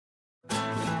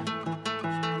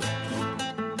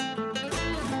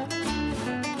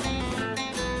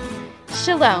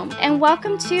Shalom, and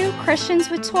welcome to Christians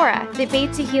with Torah, the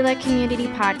Beit Tehillah Community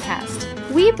Podcast.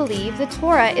 We believe the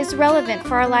Torah is relevant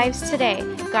for our lives today,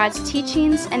 God's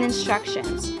teachings and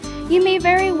instructions. You may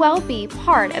very well be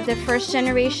part of the first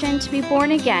generation to be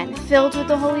born again, filled with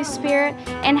the Holy Spirit,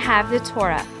 and have the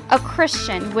Torah, a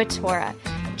Christian with Torah.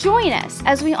 Join us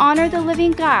as we honor the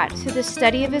living God through the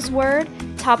study of His Word,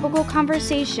 topical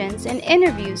conversations, and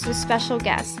interviews with special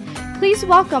guests. Please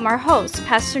welcome our hosts,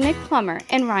 Pastor Nick Plummer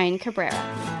and Ryan Cabrera.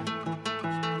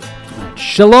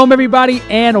 Shalom, everybody,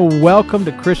 and welcome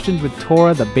to Christians with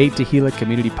Torah, the Beit Tehillah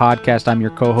Community Podcast. I'm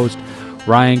your co-host,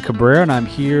 Ryan Cabrera, and I'm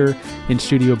here in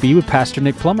Studio B with Pastor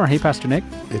Nick Plummer. Hey, Pastor Nick.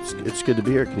 It's good to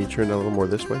be here. Can you turn it a little more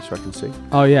this way so I can see?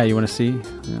 Oh, yeah, you want to see?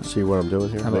 Yeah. See what I'm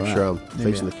doing here? Make sure I'm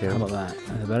facing the camera. How about that? Is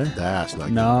that better? That's not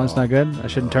good. No, it's not good? I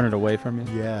shouldn't turn it away from you?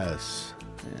 Yes.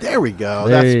 Yeah. There we go.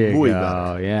 There That's you muy go.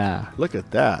 better. Yeah. Look at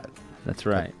that. That's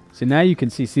right. So now you can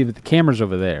see that the camera's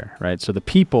over there, right? So the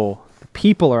people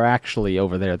are actually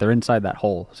over there. They're inside that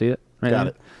hole. See it? Right. Got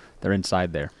it. They're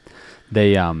inside there.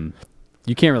 They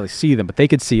you can't really see them, but they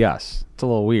could see us. It's a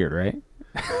little weird, right?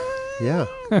 Yeah.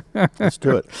 Let's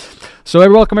do it. So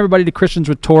welcome everybody to Christians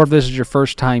with Torah. If this is your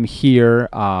first time here,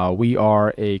 we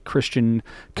are a Christian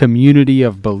community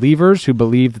of believers who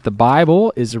believe that the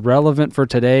Bible is relevant for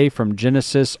today, from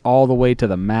Genesis all the way to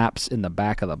the maps in the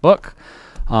back of the book.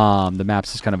 The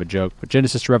maps is kind of a joke, but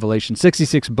Genesis to Revelation,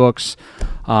 66 books,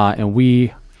 and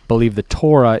we believe the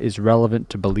Torah is relevant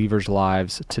to believers'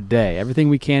 lives today. Everything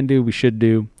we can do, we should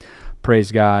do.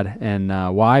 Praise God. And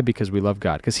why? Because we love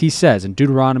God. Because He says in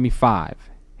Deuteronomy 5,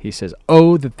 He says,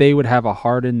 "Oh, that they would have a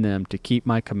heart in them to keep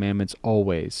my commandments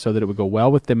always, so that it would go well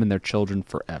with them and their children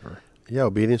forever." Yeah,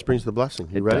 obedience brings the blessing.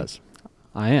 You ready? Does.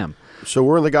 I am. So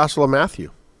we're in the Gospel of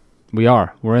Matthew. We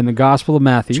are. We're in the Gospel of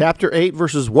Matthew. Chapter 8,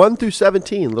 verses 1 through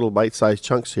 17. Little bite-sized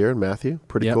chunks here in Matthew.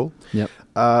 Pretty cool. Yep.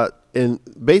 And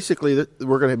basically,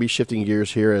 we're going to be shifting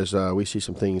gears here as we see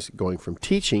some things going from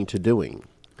teaching to doing.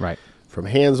 Right. From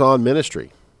hands-on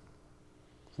ministry.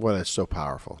 Boy, that's so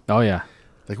powerful. Oh, yeah.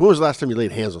 Like, when was the last time you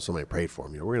laid hands on somebody and prayed for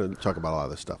them? We're going to talk about a lot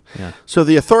of this stuff. Yeah. So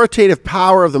the authoritative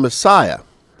power of the Messiah.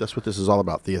 That's what this is all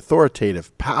about. The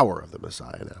authoritative power of the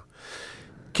Messiah now.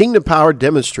 Kingdom power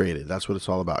demonstrated. That's what it's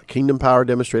all about. Kingdom power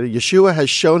demonstrated. Yeshua has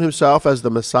shown Himself as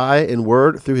the Messiah in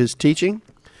word through His teaching.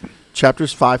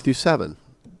 Chapters 5 through 7.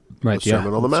 Right. The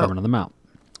Sermon on the Mount. Sermon on the Mount.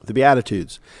 The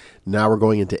Beatitudes. Now we're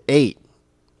going into 8.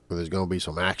 Where there's going to be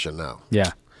some action now.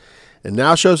 Yeah. And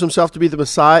now shows Himself to be the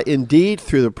Messiah indeed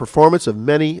through the performance of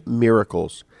many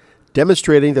miracles,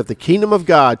 demonstrating that the kingdom of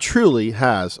God truly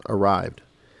has arrived.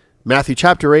 Matthew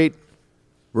chapter 8,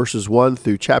 verses 1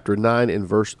 through chapter 9 and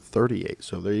verse 38.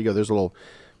 So there you go. There's a little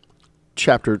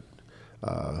chapter,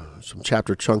 some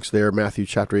chapter chunks there. Matthew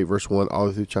chapter 8, verse 1, all the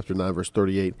way through chapter 9, verse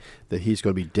 38, that He's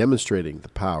going to be demonstrating the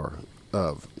power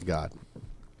of God.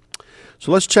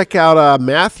 So let's check out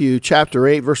Matthew chapter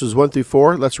 8, verses 1 through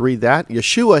 4. Let's read that.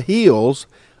 Yeshua heals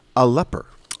a leper.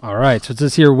 All right, so it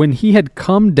says here, "When He had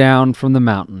come down from the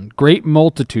mountain, great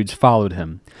multitudes followed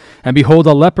Him. And behold,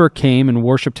 a leper came and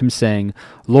worshipped Him, saying,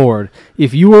 'Lord,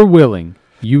 if you are willing,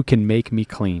 you can make me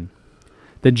clean.'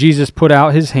 Then Jesus put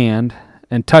out His hand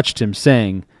and touched him,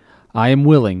 saying, 'I am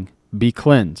willing, be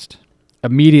cleansed.'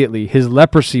 Immediately his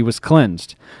leprosy was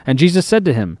cleansed. And Jesus said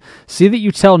to him, 'See that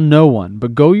you tell no one,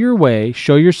 but go your way,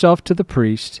 show yourself to the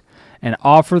priest, and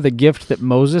offer the gift that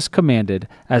Moses commanded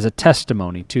as a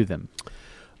testimony to them.'"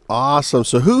 Awesome.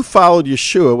 So who followed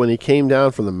Yeshua when He came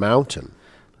down from the mountain?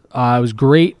 It was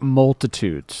great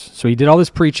multitudes. So He did all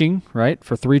this preaching, right,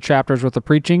 for 3 chapters worth of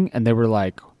preaching, and they were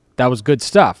like, that was good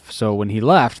stuff. So when He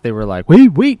left, they were like,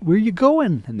 wait, where are you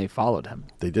going? And they followed Him.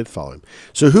 They did follow Him.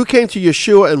 So who came to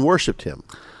Yeshua and worshipped Him?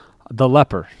 The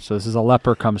leper. So this is a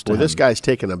leper comes to him. This guy's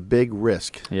taking a big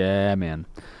risk. Yeah, man.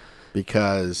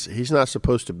 Because he's not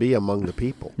supposed to be among the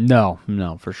people. No,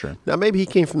 for sure. Now, maybe he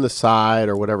came from the side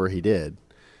or whatever he did,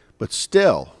 but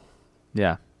still,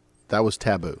 yeah, that was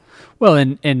taboo. Well,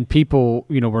 and people,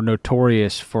 were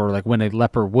notorious for, like, when a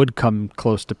leper would come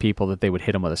close to people, that they would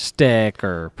hit them with a stick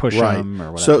or push them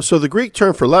or whatever. So the Greek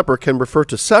term for leper can refer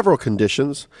to several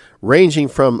conditions, ranging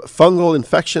from fungal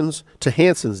infections to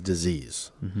Hansen's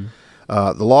disease. Mm-hmm.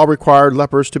 The law required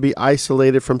lepers to be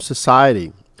isolated from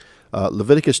society.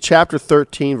 Leviticus chapter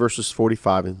 13, verses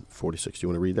 45 and 46. Do you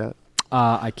want to read that?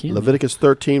 I can. Leviticus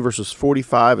 13, verses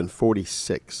 45 and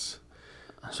 46.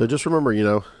 So just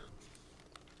remember,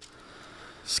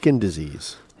 skin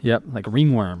disease. Yep, like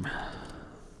ringworm.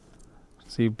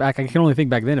 See, I can only think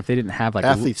back then if they didn't have like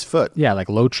athlete's foot. Yeah, like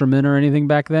Lotrimin or anything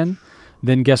back then.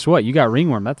 then guess what? You got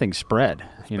ringworm. That thing spread.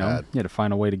 You know, bad. you had to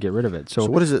find a way to get rid of it. So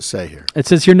what does it say here? It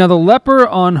says here, now the leper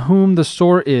on whom the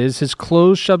sore is, his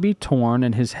clothes shall be torn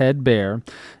and his head bare,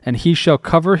 and he shall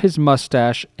cover his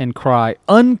mustache and cry,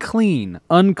 unclean,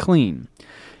 unclean.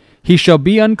 He shall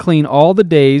be unclean all the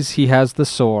days he has the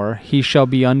sore. He shall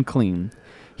be unclean.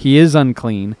 He is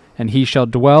unclean, and he shall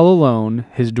dwell alone.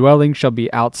 His dwelling shall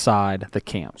be outside the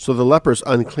camp. So the leper's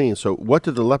unclean. So what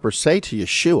did the leper say to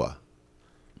Yeshua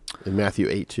in Matthew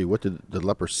 8:2? What did the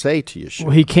leper say to Yeshua?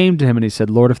 Well, he came to him and he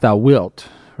said, Lord, if thou wilt,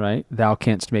 right, thou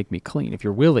canst make me clean. If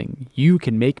you're willing, you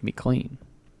can make me clean.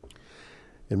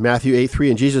 In Matthew 8:3,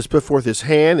 and Jesus put forth his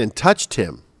hand and touched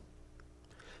him,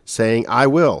 saying, I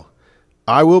will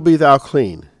be thou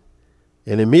clean.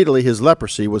 And immediately his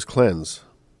leprosy was cleansed.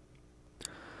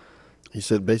 He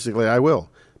said, basically, I will.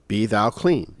 Be thou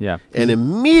clean. Yeah. And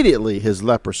immediately his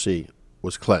leprosy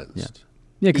was cleansed. Yeah.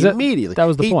 Yeah, because Immediately. that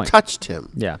was the point. He touched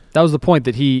him. Yeah, that was the point,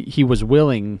 that he was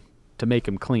willing to make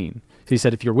him clean. He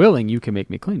said, if you're willing, you can make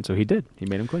me clean. So he did. He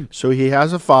made him clean. So he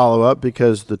has a follow-up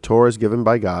because the Torah is given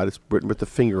by God. It's written with the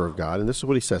finger of God. And this is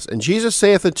what he says. And Jesus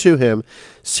saith unto him,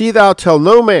 See thou tell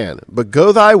no man, but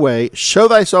go thy way, show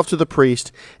thyself to the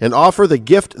priest, and offer the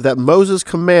gift that Moses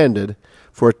commanded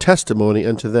for a testimony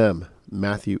unto them.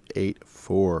 Matthew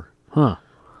 8:4. Huh.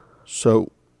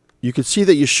 So you can see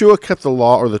that Yeshua kept the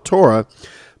law or the Torah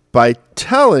by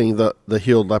telling the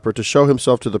healed leper to show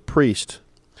himself to the priest.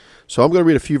 So I'm going to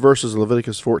read a few verses of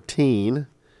Leviticus 14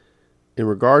 in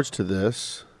regards to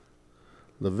this.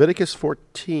 Leviticus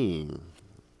 14.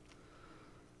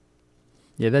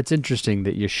 Yeah, that's interesting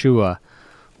that Yeshua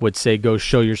would say, go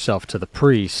show yourself to the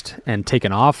priest and take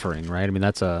an offering, right? I mean,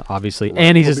 that's obviously...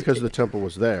 and he says, because the temple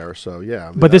was there, so yeah.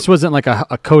 I mean, but this wasn't like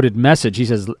a coded message. He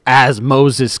says, as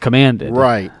Moses commanded.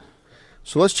 Right.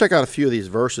 So let's check out a few of these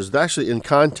verses. Actually, in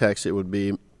context, it would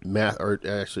be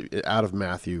out of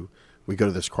Matthew. We go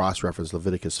to this cross-reference,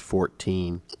 Leviticus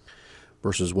 14,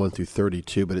 verses 1 through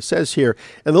 32. But it says here,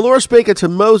 And the Lord spake unto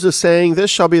Moses, saying,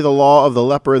 This shall be the law of the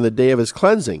leper in the day of his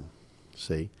cleansing.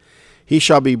 See? He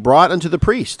shall be brought unto the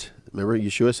priest. Remember,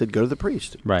 Yeshua said, go to the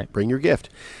priest. Right. Bring your gift.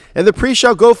 And the priest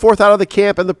shall go forth out of the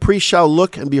camp, and the priest shall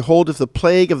look, and behold, if the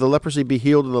plague of the leprosy be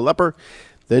healed in the leper,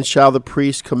 then shall the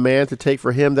priest command to take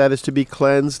for him that is to be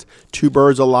cleansed 2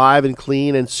 birds alive and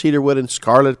clean, and cedar wood and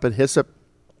scarlet and hyssop.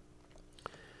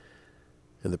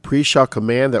 And the priest shall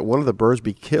command that one of the birds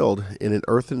be killed in an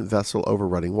earthen vessel over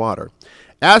running water.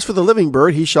 As for the living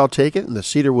bird, he shall take it, and the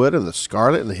cedar wood and the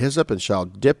scarlet and the hyssop, and shall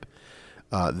dip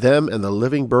them and the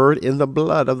living bird in the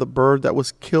blood of the bird that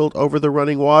was killed over the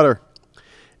running water.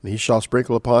 And he shall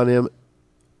sprinkle upon him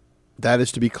that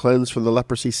is to be cleansed from the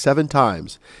leprosy 7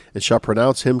 times, and shall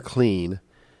pronounce him clean,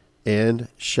 and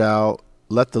shall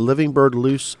let the living bird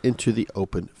loose into the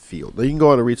open field. Now you can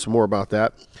go on and read some more about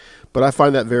that, but I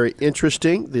find that very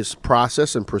interesting, this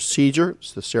process and procedure.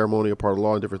 It's the ceremonial part of the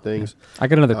law and different things. I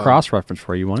got another cross-reference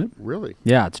for you. You want it? Really?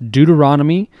 Yeah, it's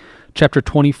Deuteronomy chapter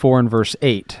 24 and verse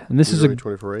 8. And this is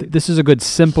a good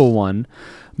simple one,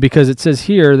 because it says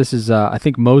here, this is I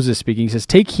think Moses speaking, he says,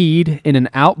 Take heed in an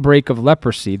outbreak of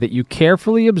leprosy that you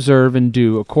carefully observe and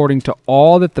do according to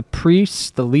all that the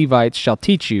priests, the Levites, shall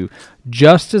teach you,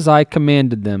 just as I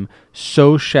commanded them,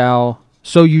 so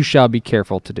you shall be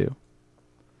careful to do.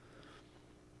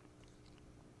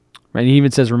 Right? And he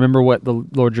even says, remember what the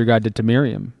Lord your God did to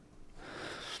Miriam.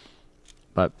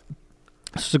 But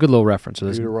this is a good little reference.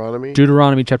 So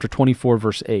Deuteronomy chapter 24,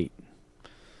 verse 8.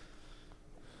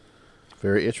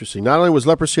 Very interesting. Not only was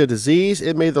leprosy a disease,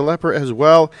 it made the leper as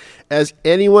well as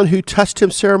anyone who touched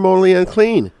him ceremonially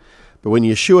unclean. But when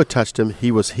Yeshua touched him, he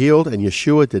was healed, and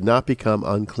Yeshua did not become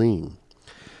unclean.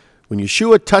 When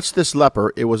Yeshua touched this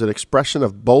leper, it was an expression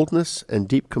of boldness and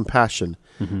deep compassion,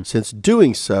 since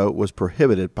doing so was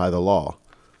prohibited by the law.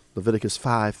 Leviticus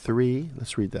 5:3.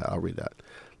 Let's read that. I'll read that.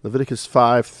 Leviticus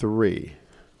 5:3.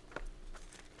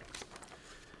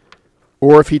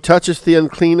 Or if he toucheth the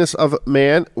uncleanness of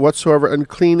man, whatsoever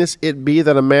uncleanness it be,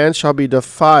 that a man shall be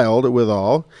defiled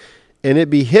withal, and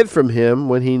it be hid from him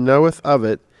when he knoweth of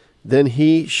it, then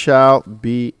he shall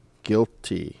be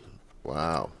guilty.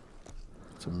 Wow.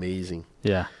 It's amazing.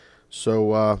 Yeah.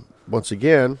 So, once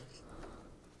again,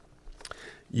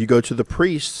 you go to the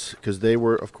priests, because they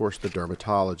were, of course, the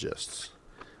dermatologists.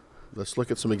 Let's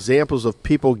look at some examples of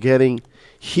people getting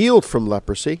healed from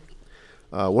leprosy.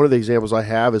 One of the examples I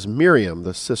have is Miriam,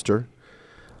 the sister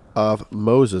of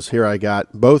Moses. Here I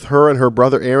got, both her and her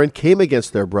brother Aaron came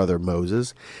against their brother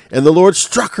Moses, and the Lord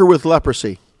struck her with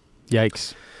leprosy.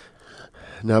 Yikes.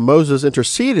 Now Moses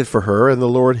interceded for her, and the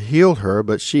Lord healed her,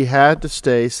 but she had to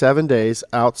stay 7 days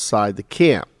outside the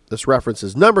camp. This reference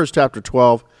is Numbers chapter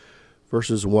 12,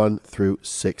 verses 1 through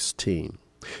 16.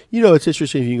 You know, it's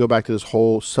interesting if you can go back to this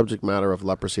whole subject matter of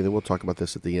leprosy, and then we'll talk about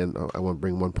this at the end. I want to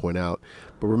bring one point out.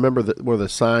 But remember that one of the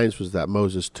signs was that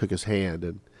Moses took his hand,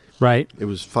 and Right. it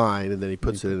was fine, and then he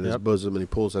puts it in his bosom, and he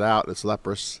pulls it out, and it's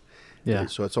leprous. Yeah.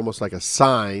 And so it's almost like a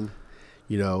sign,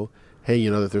 you know, hey, you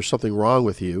know, that there's something wrong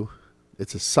with you.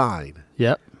 It's a sign.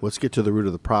 Yep. Let's get to the root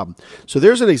of the problem. So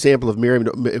there's an example of Miriam.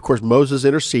 Of course, Moses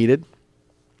interceded.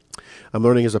 I'm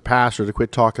learning as a pastor to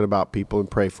quit talking about people and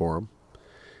pray for them,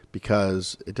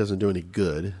 because it doesn't do any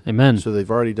good. Amen. So they've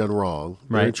already done wrong.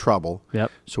 They're in Right. trouble. Yep.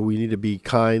 So we need to be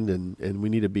kind, and we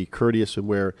need to be courteous in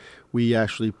where we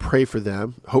actually pray for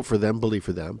them, hope for them, believe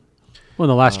for them. Well, in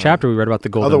the last chapter, we read about the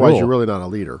golden Otherwise, rule. you're really not a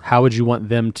leader. How would you want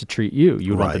them to treat you?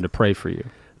 You would want them Right. to pray for you.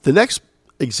 The next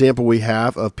example we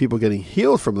have of people getting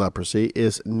healed from leprosy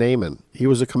is Naaman. He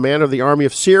was a commander of the army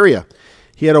of Syria.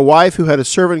 He had a wife who had a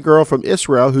servant girl from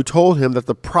Israel who told him that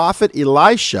the prophet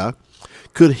Elisha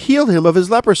could heal him of his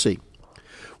leprosy.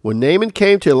 When Naaman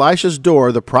came to Elisha's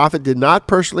door, the prophet did not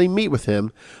personally meet with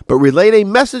him, but relayed a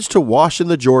message to wash in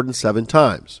the Jordan 7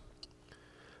 times.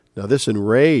 Now this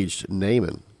enraged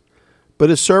Naaman, but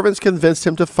his servants convinced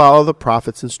him to follow the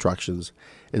prophet's instructions,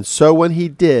 and so when he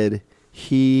did,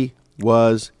 he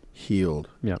was healed.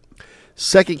 Yep.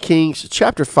 2 Kings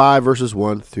chapter 5, verses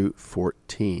 1 through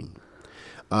 14.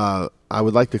 I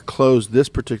would like to close this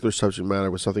particular subject matter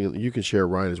with something that you can share,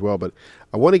 Ryan, as well, but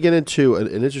I want to get into an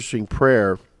interesting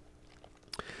prayer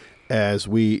as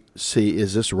we see,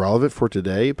 is this relevant for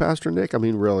today, Pastor Nick? I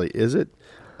mean, really, is it?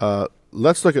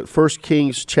 Let's look at 1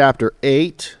 Kings chapter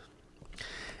 8,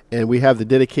 and we have the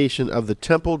dedication of the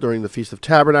temple during the Feast of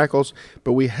Tabernacles,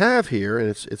 but we have here, and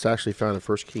it's actually found in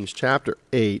 1 Kings chapter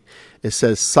 8, it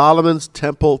says Solomon's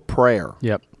temple prayer.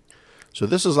 Yep. So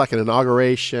this is like an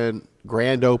inauguration,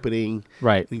 grand opening,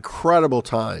 Right. incredible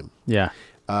time Yeah.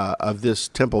 of this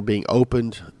temple being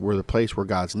opened, where the place where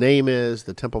God's name is,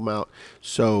 the Temple Mount.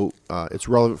 So it's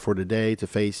relevant for today to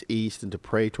face east and to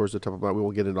pray towards the Temple Mount. We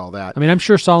won't get into all that. I mean, I'm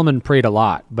sure Solomon prayed a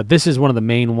lot, but this is one of the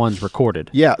main ones recorded.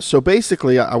 Yeah, so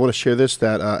basically I want to share this,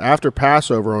 that after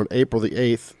Passover on April the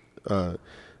 8th,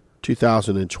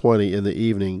 2020 in the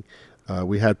evening,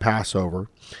 we had Passover.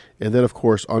 And then, of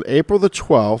course, on April the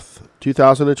 12th,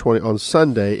 2020, on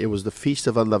Sunday, it was the Feast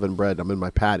of Unleavened Bread. I'm in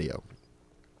my patio.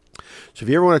 So if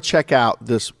you ever want to check out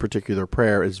this particular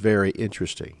prayer, it's very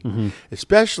interesting,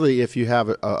 especially if you have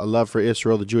a love for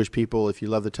Israel, the Jewish people, if you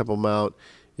love the Temple Mount,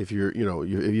 if you're,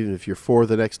 even if you're for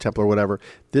the next temple or whatever,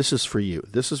 this is for you.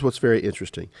 This is what's very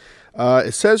interesting.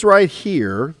 It says right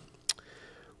here,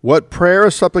 what prayer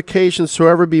or supplication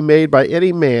soever be made by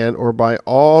any man or by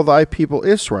all thy people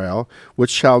Israel, which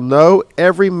shall know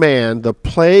every man the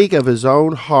plague of his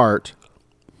own heart,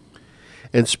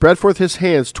 and spread forth his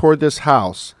hands toward this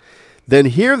house, then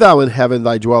hear thou in heaven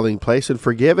thy dwelling place, and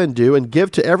forgive and do, and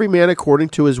give to every man according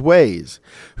to his ways,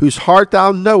 whose heart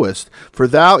thou knowest, for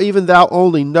thou, even thou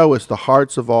only, knowest the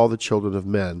hearts of all the children of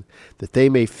men, that they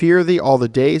may fear thee all the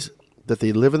days that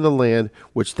they live in the land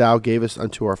which thou gavest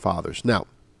unto our fathers. Now,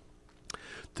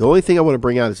 the only thing I want to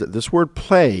bring out is that this word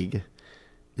plague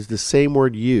is the same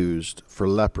word used for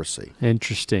leprosy.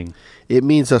 Interesting. It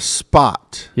means a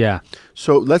spot. Yeah.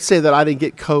 So let's say that I didn't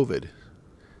get COVID.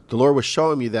 The Lord was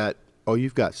showing me that, oh,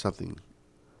 you've got something.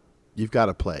 You've got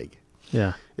a plague.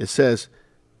 Yeah. It says,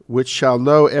 which shall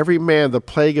know every man the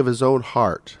plague of his own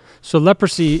heart. So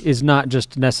leprosy is not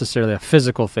just necessarily a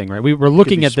physical thing, right? We're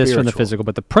looking be at this from the spiritual. physical,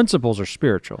 but the principles are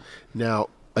spiritual. Now,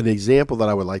 an example that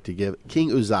I would like to give,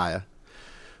 King Uzziah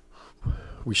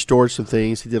restored some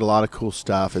things. He did a lot of cool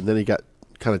stuff, and then he got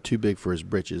kind of too big for his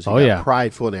britches. He got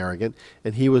prideful and arrogant,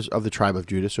 and he was of the tribe of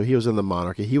Judah, so he was in the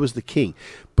monarchy. He was the king.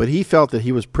 But he felt that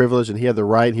he was privileged, and he had the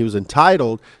right, and he was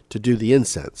entitled to do the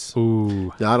incense.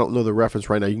 Ooh. Now, I don't know the reference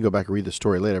right now. You can go back and read the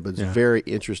story later, but it's very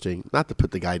interesting, not to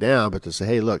put the guy down, but to say,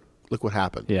 hey, look what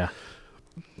happened. Yeah.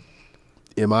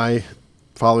 Am I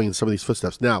following in some of these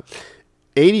footsteps? Now,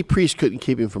 80 priests couldn't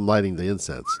keep him from lighting the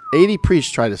incense. 80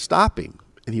 priests tried to stop him,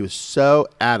 and he was so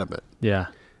adamant Yeah.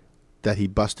 that he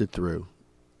busted through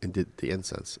and did the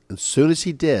incense. And as soon as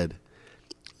he did,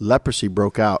 leprosy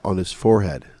broke out on his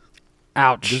forehead.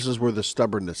 Ouch. This is where the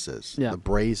stubbornness is, Yeah. the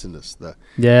brazenness, the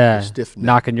stiff neck.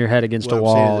 Knocking your head against What a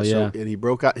I'm saying wall. is, Yeah. and he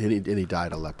broke out, and he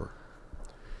died a leper.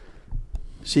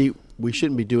 See, we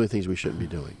shouldn't be doing things we shouldn't be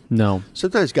doing. No.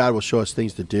 Sometimes God will show us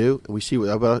things to do, and we see what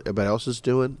everybody else is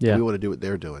doing, Yeah. and we want to do what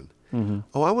they're doing. Mm-hmm.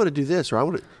 Oh, I want to do this, or I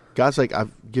want to. God's like,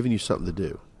 I've given you something to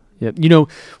do. Yeah.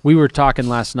 We were talking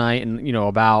last night and,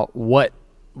 about what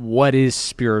is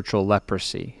spiritual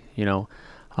leprosy,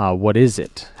 what is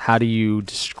it? How do you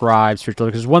describe spiritual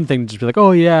leprosy? Because one thing to just be like,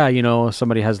 oh yeah,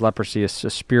 somebody has leprosy, it's a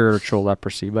spiritual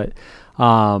leprosy. But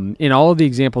in all of the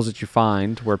examples that you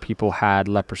find where people had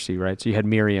leprosy, right? So you had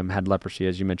Miriam had leprosy,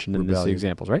 as you mentioned in these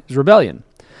examples, right? It was rebellion.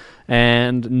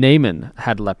 And Naaman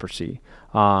had leprosy.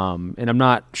 And I'm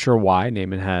not sure why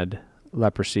Naaman had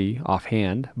leprosy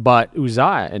offhand, but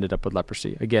Uzziah ended up with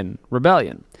leprosy. Again,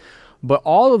 rebellion. But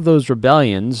all of those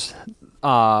rebellions,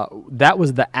 that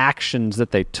was the actions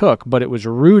that they took, but it was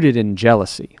rooted in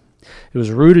jealousy. It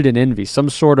was rooted in envy, some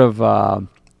sort of a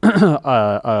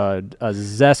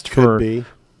zest for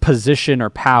position or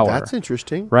power. That's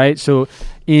interesting. Right? So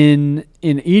in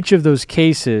each of those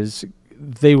cases,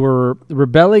 they were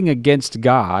rebelling against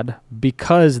God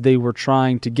because they were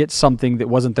trying to get something that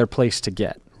wasn't their place to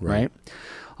get, right?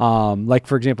 Like,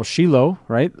 for example, Shiloh,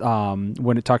 right?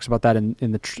 When it talks about that in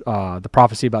the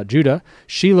prophecy about Judah,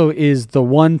 Shiloh is the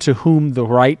one to whom the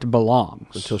right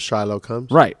belongs. Until Shiloh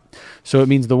comes? Right. So it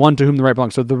means the one to whom the right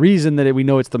belongs. So the reason that we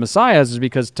know it's the Messiah is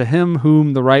because to him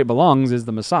whom the right belongs is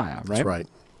the Messiah, right? That's right.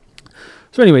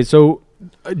 So anyway,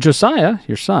 Josiah,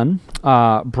 your son,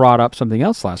 brought up something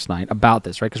else last night about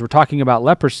this, right? Because we're talking about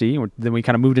leprosy, and then we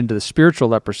kind of moved into the spiritual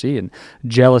leprosy and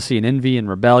jealousy and envy and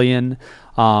rebellion,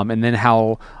 and then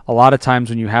how a lot of times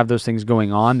when you have those things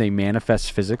going on, they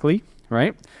manifest physically,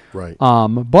 right? Right.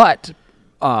 But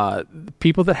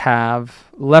people that have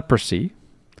leprosy,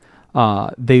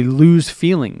 they lose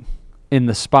feeling in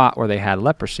the spot where they had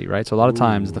leprosy, right? So a lot of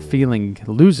times the feeling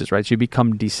loses, right? So you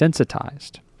become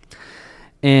desensitized.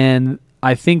 And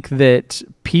I think that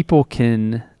people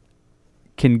can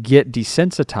get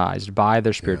desensitized by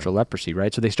their spiritual leprosy,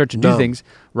 right? So they start to do things,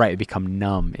 right? They become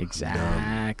numb.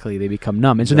 Exactly. They become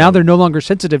numb. And so now they're no longer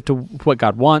sensitive to what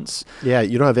God wants. Yeah,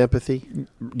 you don't have empathy.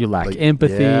 You lack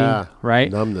empathy,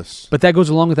 right? Numbness. But that goes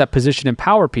along with that position and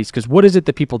power piece, because what is it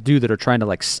that people do that are trying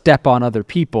to step on other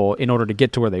people in order to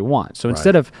get to where they want? So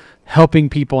instead of helping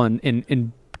people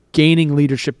in gaining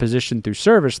leadership position through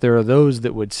service, there are those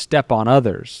that would step on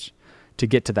others to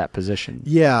get to that position.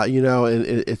 Yeah, and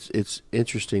it's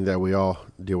interesting that we all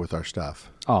deal with our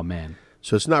stuff. Oh, man.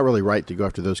 So it's not really right to go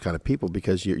after those kind of people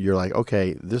because you're like,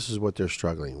 okay, this is what they're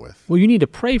struggling with. Well, you need to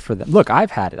pray for them. Look, I've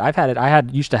had it. I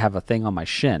used to have a thing on my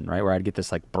shin, right, where I'd get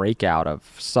this breakout of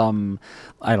some,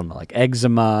 I don't know, like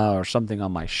eczema or something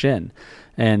on my shin.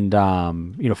 And,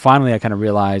 finally I kind of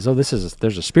realized,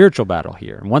 there's a spiritual battle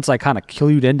here. And once I kind of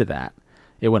clued into that,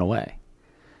 it went away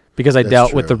because I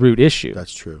dealt with the root issue.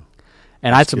 That's true.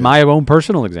 And that's my own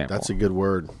personal example. That's a good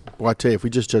word. Well, I tell you, if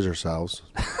we just judge ourselves,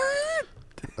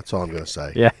 that's all I'm going to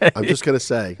say. Yeah. I'm just going to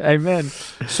say. Amen.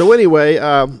 So anyway,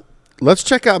 let's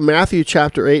check out Matthew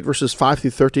chapter 8, verses 5 through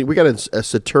 13. We got a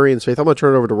centurion's faith. I'm going to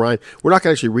turn it over to Ryan. We're not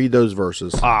going to actually read those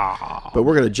verses, but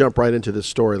we're going to jump right into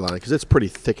this storyline because it's pretty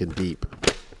thick and deep.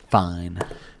 Fine.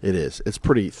 It is.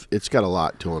 It's got a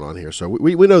lot going on here. So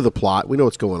we know the plot. We know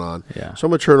what's going on. Yeah. So I'm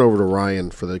going to turn it over to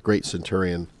Ryan for the great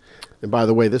centurion. And by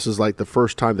the way, this is the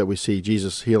first time that we see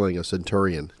Jesus healing a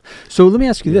centurion. So let me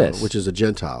ask you this. Which is a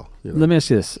Gentile. Let me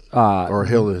ask you this. Or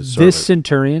healing his servant. This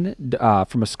centurion,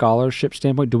 from a scholarship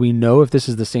standpoint, do we know if this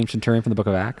is the same centurion from the book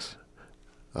of Acts?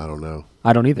 I don't know.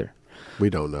 I don't either. We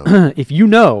don't know. If you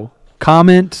know,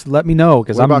 comment, let me know.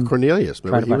 What about Cornelius?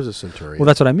 Remember, he was a centurion. Well,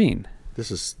 that's what I mean. This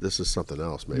is something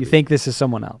else, maybe. You think this is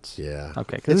someone else? Yeah.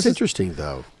 Okay. It's interesting,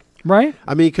 though. Right?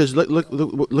 I mean, because look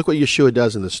what Yeshua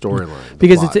does in the storyline.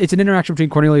 Because it's an interaction between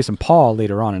Cornelius and Paul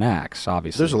later on in Acts,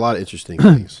 obviously. There's a lot of interesting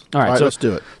things. All right, so let's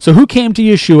do it. So who came to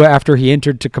Yeshua after he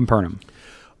entered to Capernaum?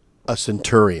 A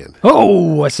centurion.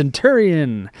 Oh, a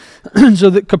centurion.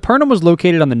 So Capernaum was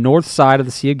located on the north side of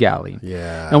the Sea of Galilee.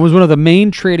 Yeah. And was one of the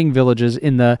main trading villages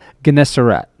in the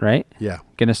Gennesaret, right? Yeah.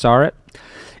 Gennesaret.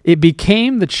 It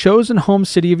became the chosen home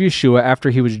city of Yeshua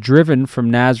after he was driven from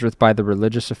Nazareth by the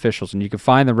religious officials. And you can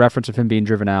find the reference of him being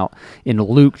driven out in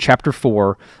Luke chapter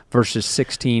 4, verses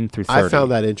 16 through 30. I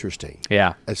found that interesting.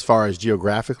 Yeah. As far as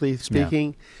geographically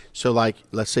speaking. Yeah. So,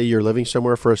 let's say you're living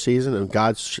somewhere for a season and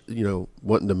God's,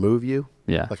 wanting to move you.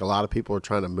 Yeah. Like a lot of people are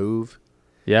trying to move.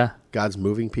 Yeah. God's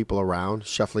moving people around,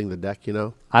 shuffling the deck,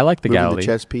 I like the moving Galilee. the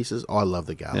chess pieces. Oh, I love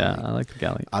the Galilee. Yeah, I like the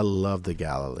Galilee. I love the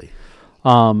Galilee.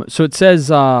 So it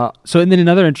says, and then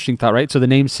another interesting thought, right? So the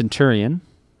name centurion,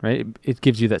 right? It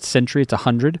gives you that century, it's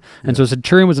 100. And so a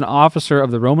centurion was an officer of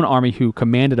the Roman army who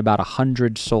commanded about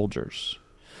 100 soldiers.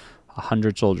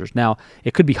 100 soldiers. Now,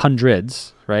 it could be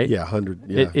hundreds, right? Yeah, 100.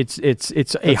 Yeah.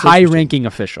 It's a high-ranking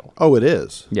official. Oh, it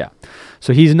is. Yeah.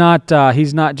 So he's not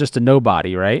just a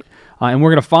nobody, right? And we're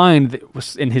going to find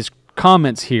that in his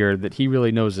comments here that he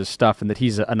really knows his stuff and that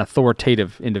he's an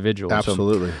authoritative individual.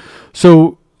 Absolutely.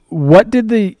 So what did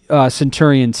the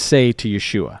centurion say to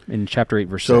Yeshua in chapter 8,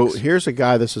 verse 6? So here's a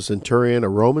guy that's a centurion, a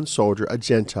Roman soldier, a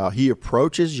Gentile. He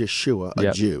approaches Yeshua,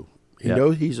 a Jew. He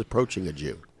knows he's approaching a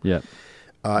Jew. Yep.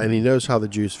 And he knows how the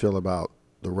Jews feel about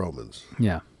the Romans.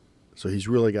 Yeah. So he's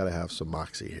really got to have some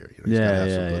moxie here. He's Yeah, got to have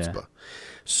yeah, some chutzpah.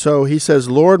 So he says,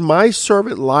 Lord, my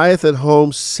servant lieth at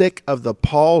home sick of the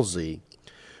palsy,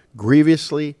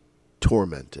 grievously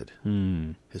tormented.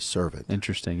 His servant.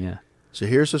 Interesting, yeah. So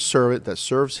here's a servant that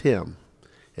serves him,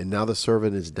 and now the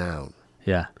servant is down,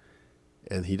 Yeah.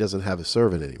 and he doesn't have a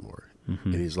servant anymore.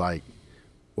 And he's like,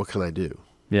 what can I do?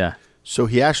 Yeah. So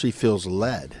he actually feels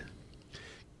led,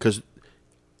 because,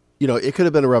 you know, it could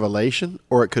have been a revelation,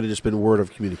 or it could have just been word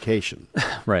of communication.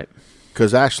 Right.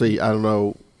 Because actually, I don't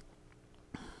know,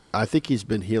 I think he's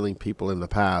been healing people in the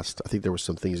past. I think there were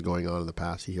some things going on in the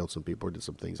past. He healed some people or did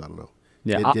some things. I don't know.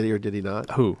 Yeah. Did he or did he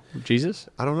not? Who? Jesus?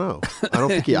 I don't know. I don't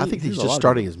think I think he's a just lot of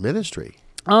starting his ministry.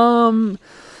 Um,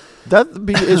 That'd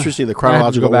be interesting, the I'd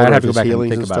chronological have to order of go his back and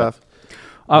healings think and about it. stuff.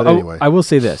 But anyway. I will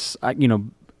say this,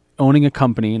 owning a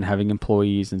company and having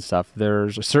employees and stuff,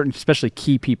 there's a certain, especially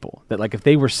key people that, like, if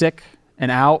they were sick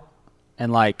and out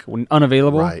and like when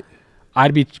unavailable, Right.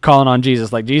 I'd be calling on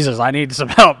Jesus, like, Jesus, I need some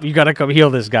help. You got to come heal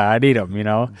this guy. I need him, you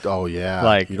know? Oh, yeah.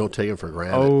 Like, you don't take him for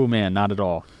granted. Oh man, not at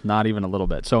all. Not even a little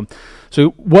bit. So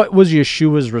what was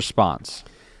Yeshua's response?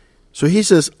 So he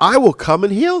says, I will come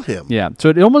and heal him. Yeah. So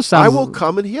it almost sounds I will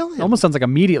come and heal him. almost sounds like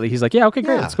immediately he's like, yeah, okay,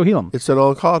 great, Yeah. let's go heal him. It's an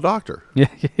on-call doctor. Yeah,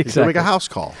 He's going to exactly. make a house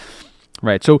call.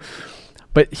 Right. So,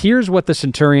 but here's what the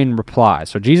centurion replies.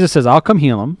 So Jesus says, I'll come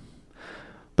heal him.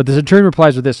 But the centurion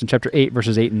replies with this in chapter 8,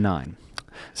 verses 8 and 9.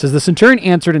 It says, the centurion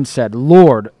answered and said,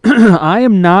 Lord, I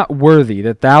am not worthy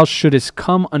that thou shouldest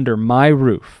come under my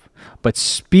roof, but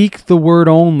speak the word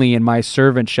only, and my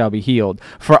servant shall be healed.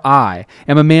 For I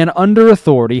am a man under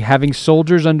authority, having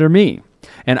soldiers under me.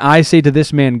 And I say to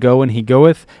this man, go, and he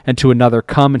goeth, and to another,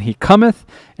 come, and he cometh,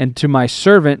 and to my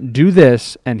servant, do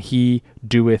this, and he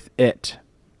doeth it.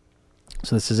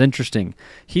 So this is interesting.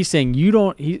 He's saying,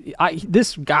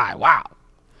 this guy, wow.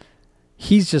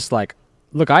 He's just like,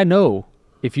 look, I know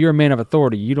if you're a man of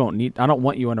authority, I don't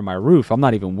want you under my roof. I'm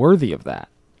not even worthy of that,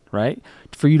 right?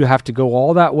 For you to have to go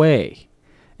all that way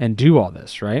and do all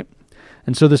this, right?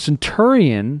 And so the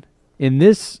centurion in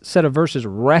this set of verses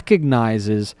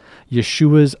recognizes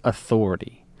Yeshua's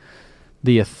authority,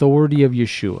 the authority of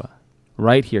Yeshua.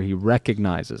 Right here, he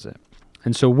recognizes it.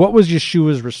 And so what was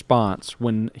Yeshua's response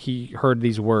when he heard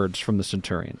these words from the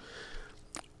centurion?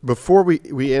 Before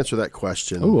we answer that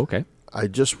question, Oh, okay.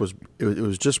 it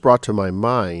was just brought to my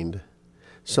mind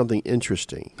something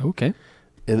interesting. Okay.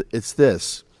 And it's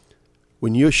this.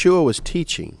 When Yeshua was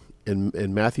teaching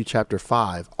in Matthew chapter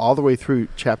 5, all the way through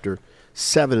chapter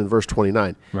 7 and verse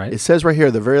 29, Right. it says right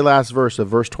here, the very last verse of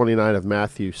verse 29 of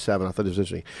Matthew 7, I thought it was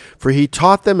interesting. For he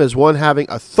taught them as one having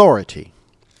authority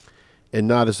and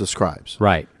not as the scribes.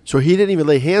 Right. So he didn't even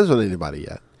lay hands on anybody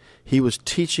yet. He was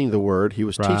teaching the word. He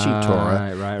was teaching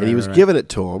Torah. And he was giving it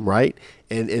to them, right?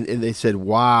 And they said,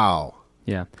 wow.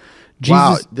 Yeah.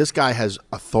 Wow, Jesus, this guy has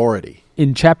authority.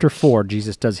 in chapter 4,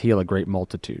 Jesus does heal a great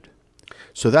multitude.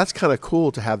 So that's kind of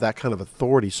cool to have that kind of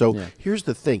authority. So Yeah. here's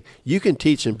the thing. You can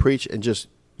teach and preach and just,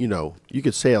 you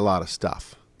could say a lot of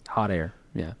stuff. Hot air.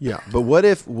 Yeah. Yeah. But what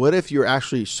if you're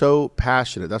actually so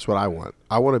passionate? That's what I want.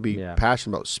 I want to be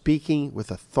passionate about speaking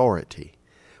with authority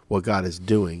what God is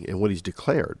doing and what he's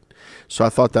declared. So I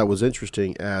thought that was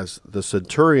interesting as the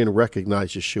centurion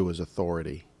recognized Yeshua's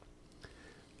authority.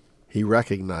 He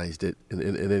recognized it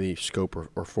in any scope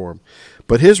or form.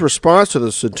 But his response to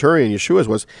the centurion, Yeshua's,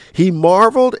 was, he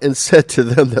marveled and said to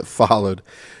them that followed,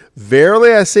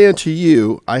 verily I say unto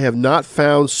you, I have not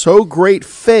found so great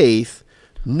faith,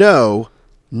 no,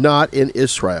 not in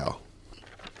Israel.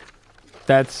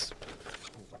 That's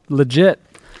legit.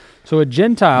 So a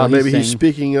Gentile, Well, maybe he's saying,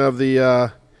 speaking of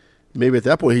the, maybe at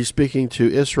that point he's speaking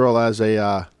to Israel as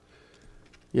a,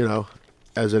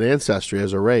 as an ancestry,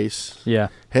 as a race. yeah.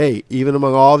 Hey, even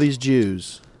among all these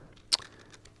Jews,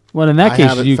 Well, in that I case,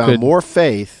 haven't you found could more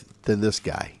faith than this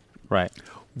guy. right.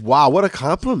 Wow, what a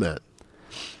compliment.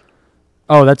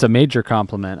 Oh, that's a major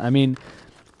compliment. I mean,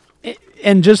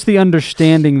 and just the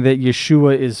understanding that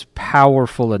Yeshua is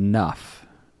powerful enough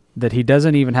that he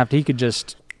doesn't even have to. He could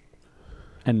just,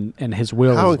 and his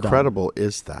will. How is done. incredible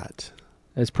is that?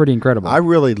 It's pretty incredible. I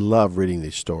really love reading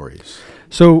these stories.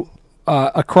 So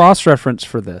a cross-reference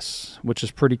for this, which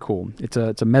is pretty cool. It's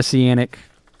a messianic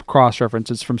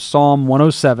cross-reference. It's from Psalm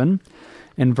 107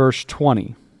 and verse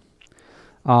 20.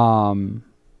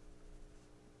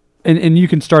 and you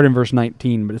can start in verse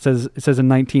 19, but it says in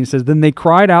 19, it says, then they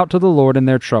cried out to the Lord in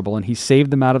their trouble, and he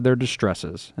saved them out of their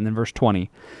distresses. And then verse 20,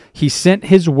 he sent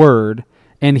his word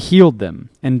and healed them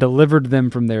and delivered them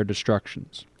from their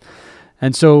destructions.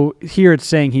 And so here it's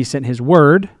saying he sent his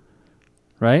word,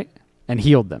 right, and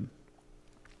healed them.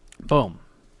 Boom.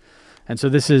 And so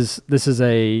this is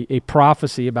a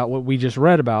prophecy about what we just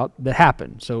read about that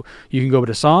happened. So you can go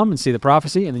to Psalm and see the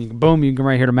prophecy, and then you can come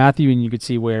right here to Matthew, and you can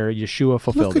see where Yeshua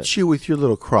fulfilled it. Look at you with your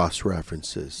little cross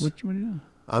references. What are you doing?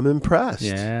 I'm impressed.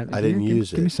 Yeah, I didn't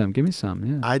use it. Give me some.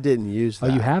 Yeah. I didn't use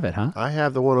that. Oh, you have it, huh? I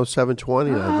have the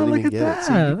 10720, and I didn't even get it.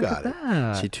 See, you got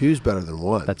it. See, two's better than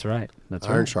one. That's right.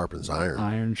 Iron sharpens iron.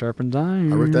 Iron sharpens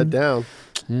iron. I wrote that down.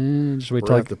 Just wait We'll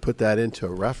till have to put that into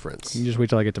a reference. You just wait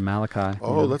till I get to Malachi.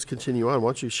 Oh, let's continue on. Why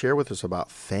don't you share with us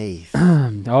about faith?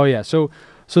 Oh, yeah. So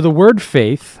the word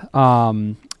faith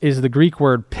is the Greek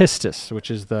word pistis,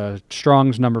 which is the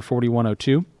Strong's number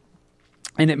 4102,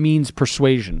 and it means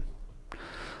persuasion,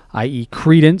 i.e.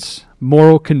 credence,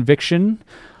 moral conviction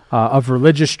of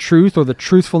religious truth or the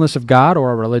truthfulness of God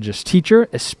or a religious teacher,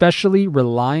 especially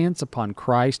reliance upon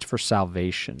Christ for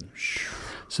salvation.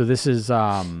 So this is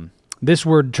this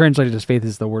word translated as faith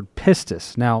is the word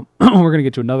pistis. Now, we're going to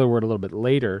get to another word a little bit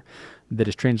later that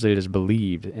is translated as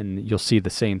believed, and you'll see the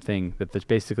same thing, that there's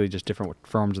basically just different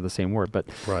forms of the same word. But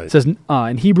right. It says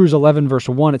in Hebrews 11, verse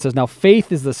 1, it says, now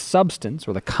faith is the substance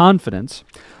or the confidence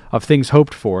of things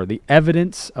hoped for, the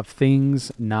evidence of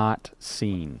things not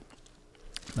seen.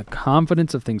 The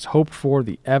confidence of things hoped for,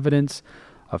 the evidence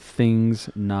of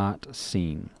things not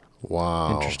seen.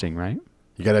 Wow. Interesting, right?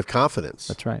 You got to have confidence.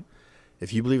 That's right.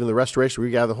 If you believe in the restoration,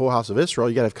 we got the whole house of Israel,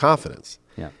 you got to have confidence.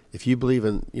 Yeah. If you believe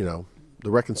in,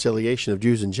 the reconciliation of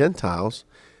Jews and Gentiles,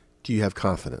 do you have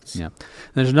confidence? Yeah.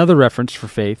 There's another reference for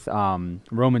faith.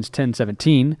 Romans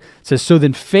 10:17 says, so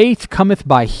then faith cometh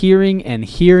by hearing, and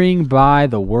hearing by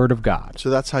the word of God.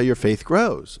 So that's how your faith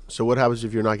grows. So what happens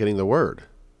if you're not getting the word?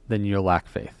 Then you'll lack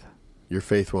faith. Your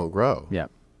faith won't grow. Yeah.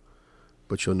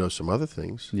 But you'll know some other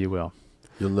things. You will.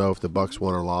 You'll know if the Bucks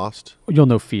won or lost. You'll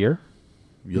know fear.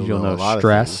 You'll know a lot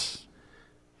stress. Of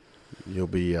things. You'll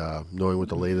be knowing what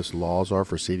the latest laws are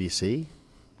for CDC.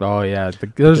 Oh, yeah.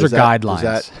 Those are guidelines.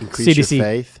 Does that increase CDC your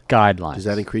faith? Guidelines. Does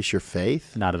that increase your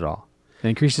faith? Not at all. It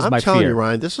increases my fear. I'm telling you,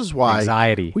 Ryan, this is why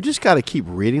anxiety. We just got to keep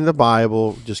reading the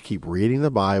Bible. Just keep reading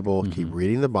the Bible. Mm-hmm. Keep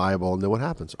reading the Bible, and then what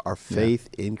happens? Our faith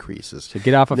increases. So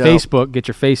get off of Facebook. Get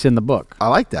your face in the book. I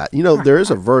like that. There is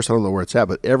a verse. I don't know where it's at,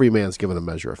 but every man's given a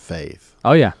measure of faith.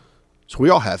 Oh yeah. So we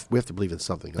have to believe in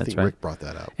something. I think right. Rick brought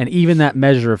that up. And even that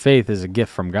measure of faith is a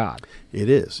gift from God. It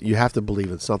is. You have to believe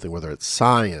in something, whether it's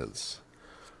science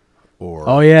or.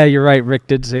 Oh yeah, you're right. Rick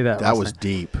did say that. That was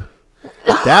deep.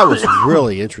 That was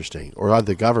really interesting. Or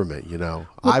the government, Well,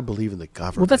 I believe in the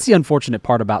government. Well, that's the unfortunate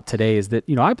part about today is that,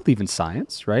 I believe in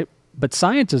science, right? But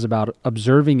science is about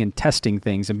observing and testing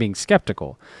things and being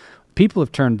skeptical. People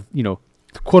have turned,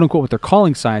 quote unquote, what they're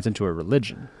calling science into a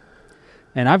religion.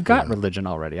 And I've got religion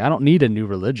already. I don't need a new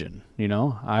religion,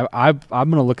 I'm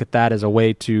going to look at that as a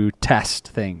way to test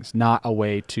things, not a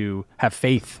way to have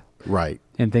faith. Right.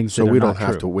 In things so that are we don't not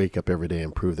have true. to wake up every day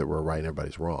and prove that we're right and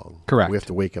everybody's wrong. Correct. We have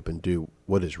to wake up and do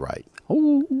what is right.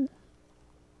 Oh,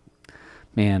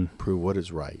 man. Prove what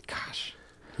is right. Gosh.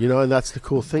 And that's the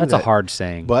cool thing. That's a hard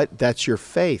saying. But that's your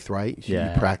faith, right?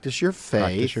 Yeah. You practice your faith.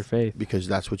 Practice your faith. Because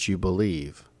that's what you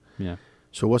believe. Yeah.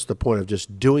 So what's the point of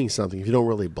just doing something if you don't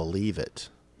really believe it?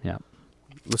 Yeah.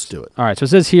 Let's do it. All right, so it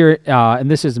says here,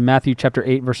 and this is Matthew chapter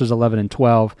 8, verses 11 and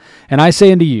 12, and I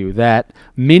say unto you that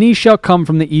many shall come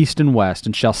from the east and west,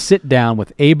 and shall sit down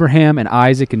with Abraham and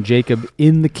Isaac and Jacob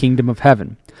in the kingdom of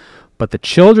heaven. But the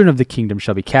children of the kingdom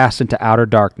shall be cast into outer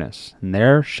darkness, and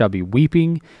there shall be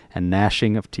weeping and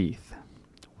gnashing of teeth.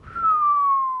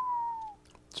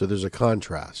 So there's a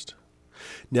contrast.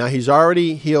 Now he's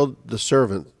already healed the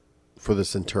servant for the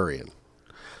centurion.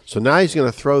 So now he's going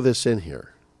to throw this in here.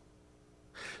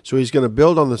 So he's going to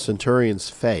build on the centurion's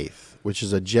faith, which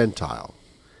is a Gentile,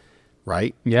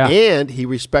 right? Yeah. And he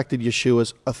respected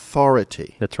Yeshua's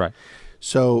authority. That's right.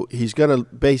 So he's going to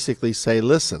basically say,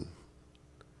 listen,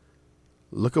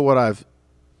 look at what I've,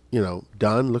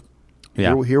 done. Look,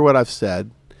 hear what I've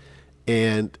said,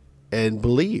 and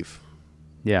believe.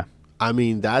 Yeah. I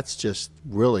mean, that's just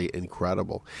really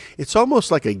incredible. It's almost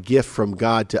like a gift from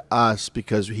God to us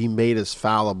because he made us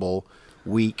fallible,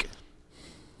 weak,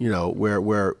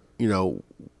 where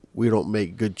we don't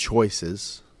make good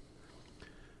choices.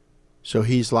 So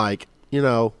he's like,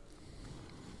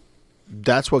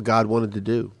 that's what God wanted to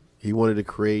do. He wanted to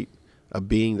create a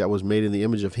being that was made in the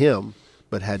image of him,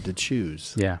 but had to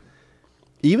choose. Yeah.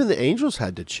 Even the angels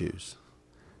had to choose.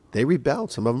 they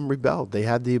rebelled. Some of them rebelled. They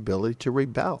had the ability to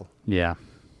rebel. Yeah.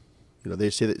 They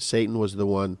say that Satan was the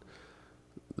one,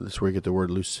 that's where you get the word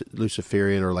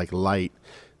Luciferian or like light,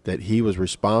 that he was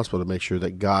responsible to make sure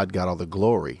that God got all the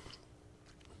glory.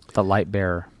 The light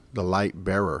bearer. The light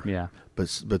bearer. Yeah.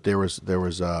 But there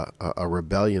was a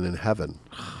rebellion in heaven.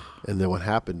 And then what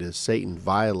happened is Satan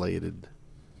violated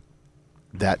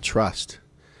that trust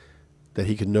that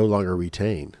he could no longer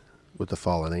retain with the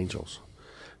fallen angels.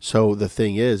 So the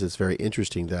thing is, it's very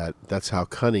interesting that that's how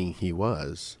cunning he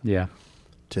was. Yeah.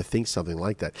 To think something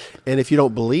like that. And if you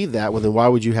don't believe that, well, then why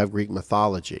would you have Greek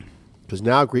mythology? Because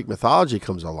now Greek mythology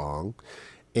comes along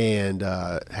and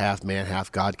half man,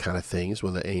 half God kind of things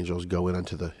when the angels go in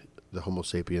onto the Homo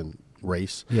sapien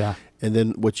race. Yeah. And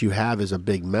then what you have is a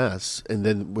big mess. And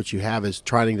then what you have is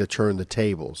trying to turn the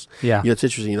tables. Yeah. It's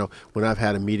interesting, when I've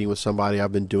had a meeting with somebody,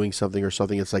 I've been doing something or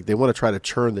something, it's like they want to try to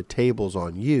turn the tables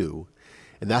on you.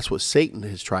 And that's what Satan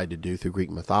has tried to do through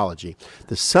Greek mythology.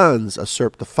 The sons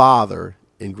usurp the father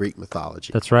in Greek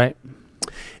mythology. That's right.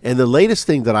 And the latest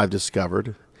thing that I've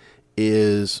discovered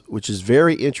is, which is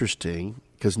very interesting,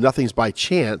 because nothing's by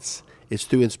chance, it's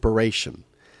through inspiration.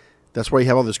 That's why you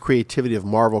have all this creativity of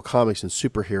Marvel comics and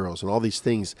superheroes and all these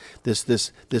things,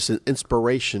 this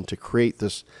inspiration to create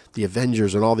the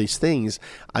Avengers and all these things.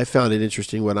 I found it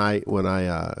interesting when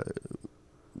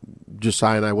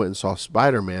Josiah and I went and saw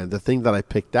Spider-Man. The thing that I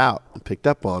picked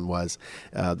up on was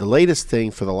the latest thing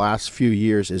for the last few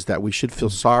years is that we should feel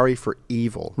sorry for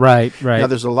evil. Right. Now,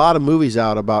 there's a lot of movies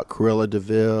out about Cruella de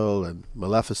Vil and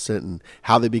Maleficent and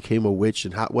how they became a witch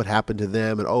and what happened to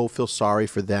them, and feel sorry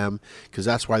for them because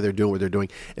that's why they're doing what they're doing.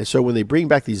 And so when they bring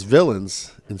back these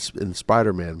villains in the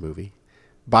Spider-Man movie,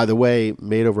 by the way,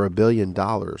 made over $1 billion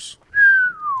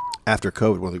after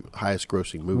COVID, one of the highest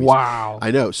grossing movies. Wow. I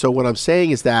know. So what I'm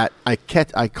saying is that I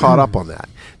caught up on that.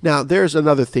 Now, there's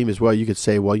another theme as well. You could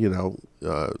say, well,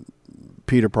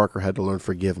 Peter Parker had to learn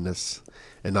forgiveness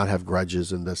and not have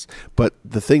grudges in this. But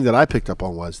the thing that I picked up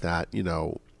on was that,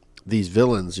 these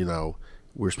villains,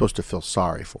 we're supposed to feel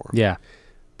sorry for them. Yeah.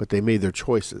 But they made their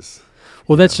choices.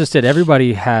 Well, that's just it.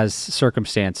 Everybody has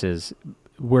circumstances.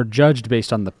 We're judged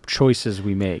based on the choices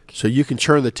we make. So you can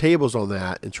turn the tables on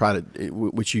that and try to,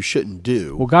 which you shouldn't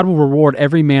do. Well, God will reward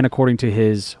every man according to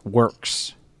his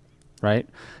works, right?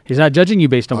 He's not judging you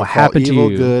based on what happened to you.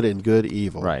 Evil good and good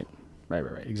evil. Right.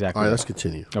 Exactly. All right, let's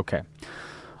continue. Okay.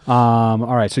 All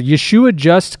right. So Yeshua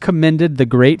just commended the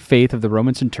great faith of the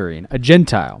Roman centurion, a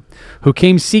Gentile, who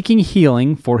came seeking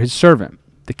healing for his servant.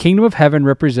 The kingdom of heaven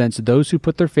represents those who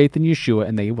put their faith in Yeshua,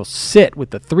 and they will sit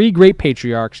with the three great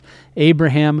patriarchs,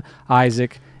 Abraham,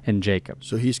 Isaac, and Jacob.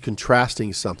 So he's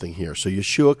contrasting something here. So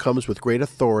Yeshua comes with great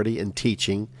authority and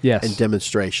teaching and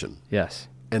demonstration. Yes.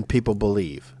 And people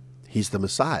believe he's the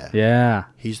Messiah. Yeah.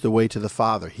 He's the way to the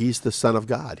Father. He's the Son of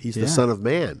God. He's the Son of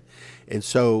Man. And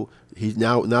so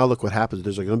now look what happens.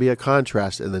 There's going to be a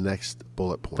contrast in the next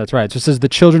bullet point. That's right. So it says the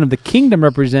children of the kingdom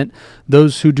represent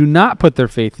those who do not put their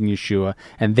faith in Yeshua,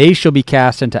 and they shall be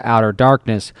cast into outer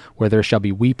darkness, where there shall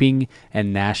be weeping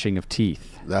and gnashing of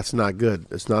teeth. That's not good.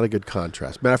 It's not a good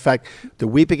contrast. Matter of fact, the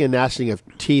weeping and gnashing of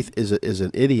teeth is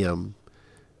an idiom.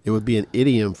 It would be an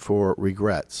idiom for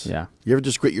regrets. Yeah. You ever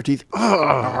just grit your teeth?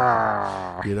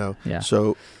 Yeah.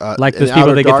 So like those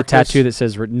people that get the tattoo that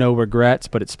says no regrets,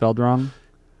 but it's spelled wrong.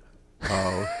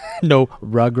 Oh. No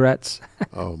regrets.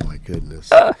 Oh my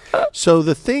goodness. So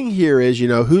the thing here is,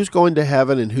 who's going to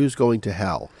heaven and who's going to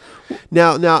hell.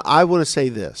 Now I want to say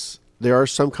this. There are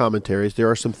some commentaries, there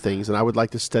are some things, and I would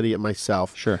like to study it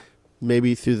myself. Sure.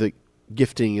 Maybe through the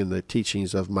gifting and the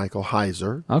teachings of Michael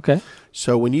Heiser. Okay.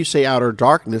 So when you say outer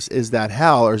darkness, is that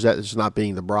hell, or is that just not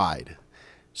being the bride?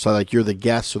 So like you're the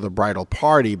guest or the bridal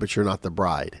party, but you're not the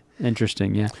bride.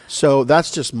 Interesting, yeah. So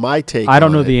that's just my take. I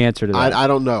don't know the answer to that. I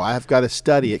don't know. I have got to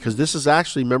study it because this is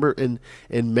actually, remember in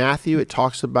Matthew, it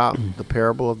talks about the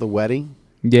parable of the wedding.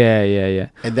 Yeah.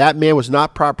 And that man was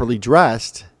not properly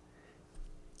dressed,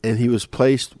 and he was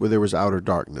placed where there was outer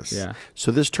darkness. Yeah.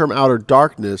 So this term outer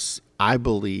darkness, I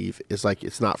believe, is like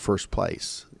it's not first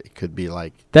place. It could be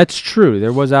like... That's true.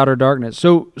 There was outer darkness.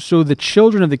 So the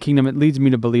children of the kingdom, it leads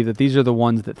me to believe that these are the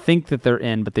ones that think that they're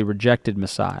in, but they rejected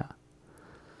Messiah.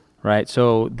 Right?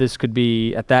 So this could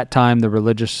be, at that time, the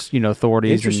religious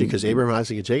authorities. Interesting, because Abraham,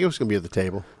 Isaac, and Jacob was going to be at the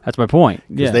table. That's my point.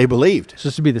 Because they believed. So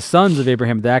this would be the sons of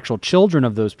Abraham, the actual children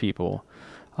of those people.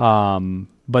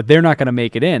 But they're not going to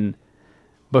make it in.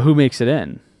 But who makes it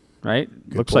in? Right?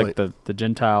 Looks point. like the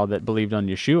Gentile that believed on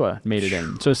Yeshua made it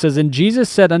in. So it says, and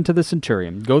Jesus said unto the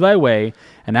centurion, go thy way,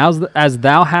 and as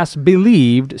thou hast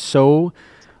believed, so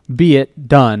be it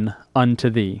done unto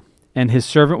thee. and his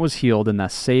servant was healed in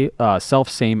that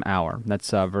self-same hour. That's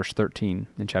verse 13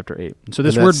 in chapter 8. So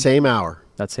this in that word, same hour.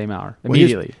 that same hour, Well,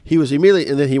 immediately. he was immediately,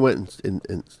 and then he went,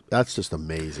 and that's just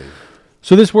amazing.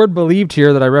 So this word believed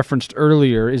here that I referenced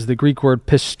earlier is the Greek word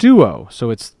pistuo. So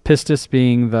it's pistis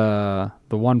being the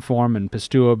one form and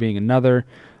pistuo being another.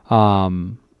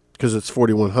 Because it's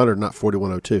 4100, not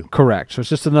 4102. Correct. So it's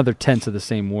just another tense of the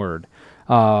same word,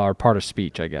 or part of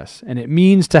speech, I guess. And it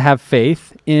means to have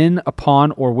faith in,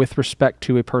 upon, or with respect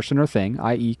to a person or thing,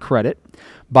 i.e. credit,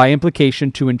 by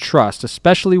implication to entrust,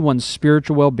 especially one's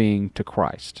spiritual well-being, to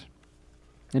Christ.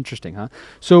 Interesting, huh?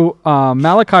 So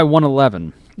Malachi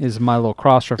 1:11 is my little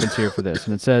cross-reference here for this.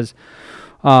 And it says,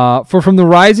 for from the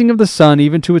rising of the sun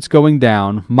even to its going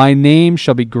down, my name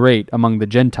shall be great among the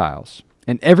Gentiles.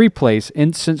 In every place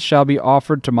incense shall be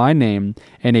offered to my name,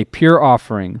 and a pure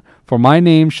offering. For my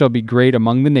name shall be great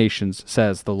among the nations,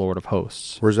 says the Lord of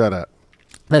hosts. Where's that at?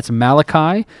 That's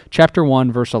Malachi chapter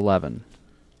 1, verse 11.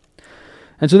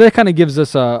 And so that kind of gives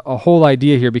us a whole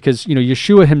idea here, because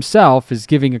Yeshua himself is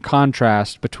giving a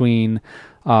contrast between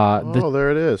there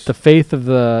it is. the faith of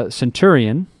the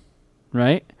centurion,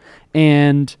 right,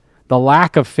 and the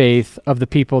lack of faith of the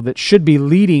people that should be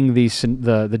leading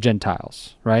the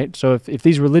Gentiles, right? So if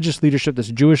these religious leadership, this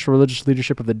Jewish religious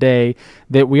leadership of the day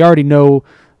that we already know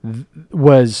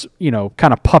was,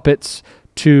 kind of puppets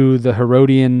to the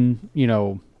Herodian,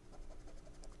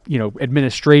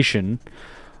 administration,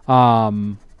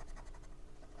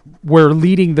 were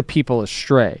leading the people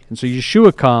astray. And so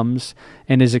Yeshua comes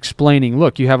and is explaining,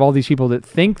 look, you have all these people that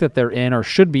think that they're in or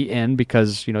should be in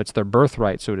because, it's their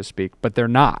birthright, so to speak, but they're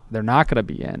not. They're not going to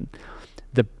be in.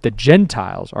 The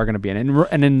Gentiles are going to be in.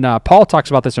 And then Paul talks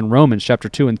about this in Romans chapter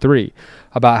 2 and 3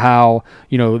 about how,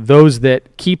 those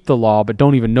that keep the law but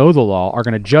don't even know the law are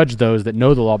going to judge those that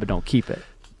know the law but don't keep it.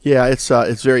 Yeah, it's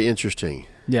very interesting.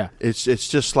 Yeah. It's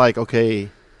just like, okay,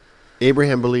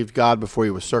 Abraham believed God before he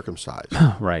was circumcised.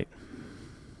 Right.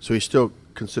 So he's still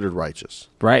considered righteous.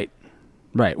 Right.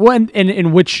 Well,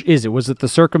 and which is it? Was it the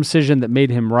circumcision that made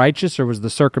him righteous, or was the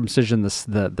circumcision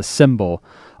the symbol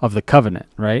of the covenant,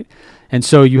 right? And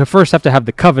so you first have to have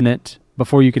the covenant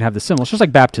before you can have the symbol. It's just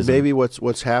like baptism. Maybe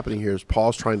what's happening here is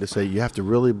Paul's trying to say you have to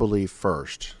really believe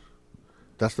first.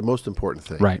 That's the most important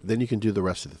thing. Right. Then you can do the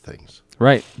rest of the things.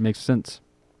 Right. Makes sense.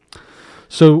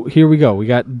 So here we go. We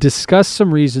got discuss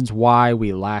some reasons why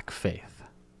we lack faith.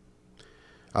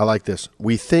 I like this.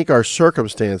 We think our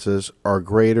circumstances are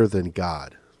greater than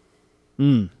God.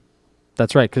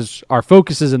 That's right, because our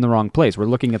focus is in the wrong place. We're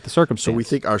looking at the circumstance. So we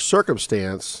think our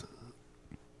circumstance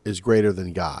is greater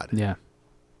than God. Yeah.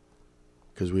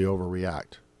 Because we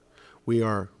overreact. We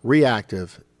are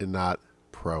reactive and not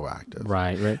proactive.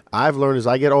 Right. I've learned as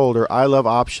I get older, I love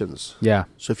options. Yeah.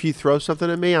 So if you throw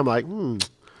something at me, I'm like,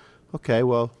 okay,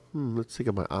 well, let's think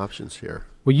of my options here.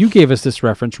 Well, you gave us this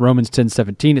reference, Romans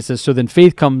 10:17. It says, so then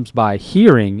faith comes by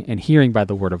hearing, and hearing by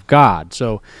the word of God.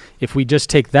 So if we just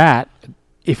take that,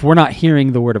 if we're not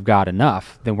hearing the word of God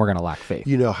enough, then we're going to lack faith.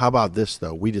 How about this,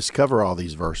 though? We discover all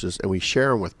these verses, and we share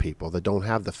them with people that don't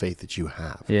have the faith that you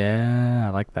have. Yeah, I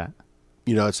like that.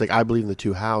 It's like I believe in the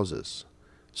two houses.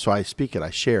 So I speak it, I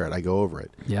share it, I go over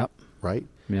it. Yep. Right?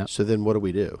 Yep. So then what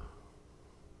do?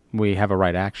 We have a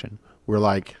right action. We're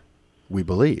like, we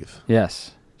believe.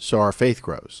 Yes. So our faith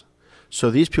grows. So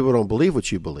these people don't believe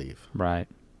what you believe. Right.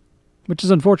 Which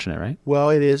is unfortunate, right? Well,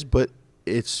 it is, but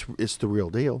it's the real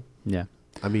deal. Yeah.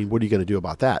 I mean, what are you going to do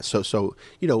about that? So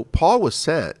Paul was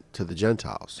sent to the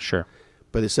Gentiles. Sure.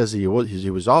 But it says that he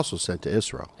was also sent to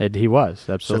Israel. He was,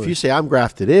 absolutely. So if you say, I'm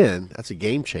grafted in, that's a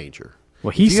game changer. Well,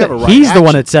 he's the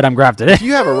one that said I'm grafted in. If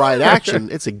you have a right action,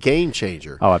 it's a game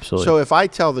changer. Oh, absolutely. So if I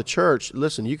tell the church,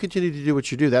 listen, you continue to do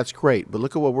what you do, that's great, but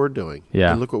look at what we're doing.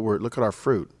 Yeah. And look at our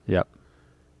fruit. Yep.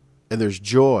 And there's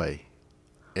joy,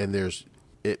 and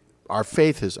our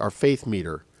faith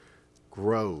meter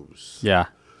grows. Yeah.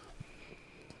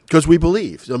 Because we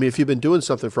believe. I mean, if you've been doing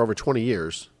something for over 20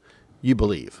 years, you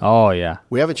believe. Oh, yeah.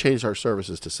 We haven't changed our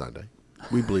services to Sunday.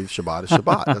 We believe Shabbat is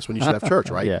Shabbat. That's when you should have church,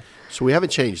 right? Yeah. So we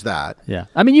haven't changed that. Yeah.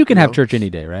 I mean, you can have church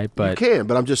any day, right? But you can,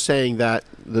 but I'm just saying that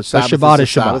the Sabbath Shabbat is is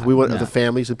Shabbat. Sabbath. We want Yeah. the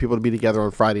families and people to be together on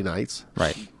Friday nights.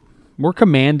 Right. We're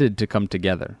commanded to come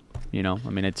together, I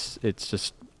mean, it's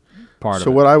just part of it.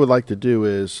 So what I would like to do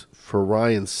is, for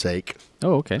Ryan's sake,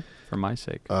 Oh, okay. For my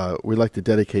sake. we'd like to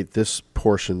dedicate this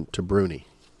portion to Bruni.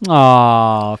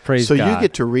 Aw, praise So God. you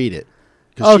get to read it.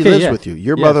 Because she lives with you.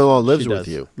 Your Yes, mother-in-law lives she with does.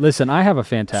 you. Listen, I have a So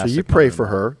fantastic you pray for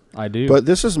mother-in-law. her. I do. But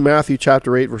this is Matthew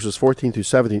chapter 8, verses 14 through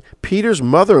 17. Peter's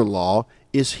mother-in-law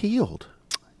is healed.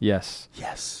 Yes.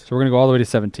 Yes. So we're going to go all the way to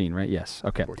 17, right? Yes.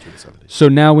 Okay. 14 to 17. So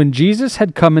now when Jesus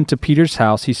had come into Peter's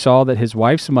house, he saw that his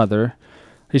wife's mother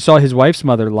He saw his wife's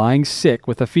mother lying sick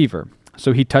with a fever.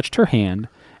 So he touched her hand,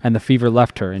 and the fever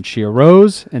left her, and she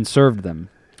arose and served them.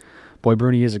 Boy,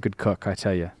 Bruni is a good cook, I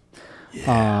tell you.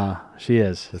 Yeah. She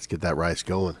is. Let's get that rice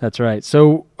going. That's right.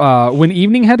 So when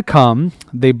evening had come,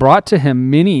 they brought to him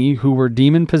many who were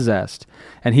demon-possessed,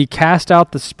 and he cast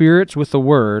out the spirits with the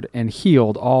word and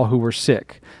healed all who were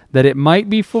sick, that it might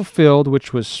be fulfilled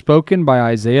which was spoken by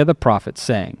Isaiah the prophet,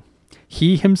 saying,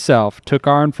 He himself took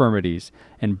our infirmities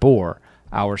and bore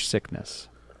our sickness.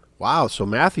 Wow, so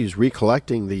Matthew's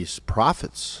recollecting these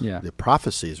prophets, Yeah. the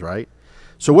prophecies, right?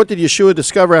 So what did Yeshua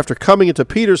discover after coming into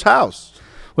Peter's house?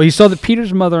 Well, he saw that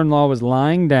Peter's mother-in-law was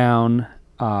lying down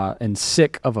and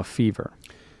sick of a fever.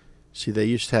 See, they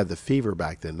used to have the fever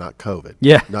back then, not COVID.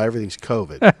 Yeah. Now everything's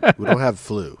COVID. We don't have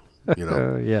flu,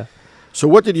 Yeah. So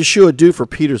what did Yeshua do for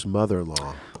Peter's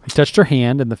mother-in-law? He touched her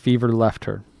hand, and the fever left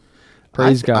her.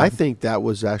 Praise God. I think that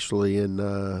was actually in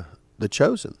The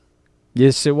Chosen.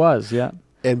 Yes, it was, yeah.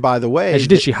 And by the way, And she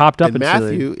did. She hopped up and into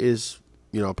Matthew is,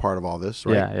 a part of all this,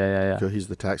 right? Yeah. So he's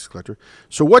the tax collector.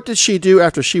 So what did she do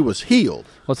after she was healed?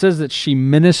 Well, it says that she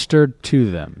ministered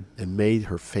to them. And made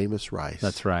her famous rice.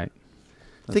 That's right.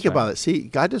 Think about it. See,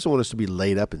 God doesn't want us to be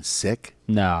laid up and sick.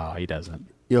 No, he doesn't.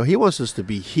 He wants us to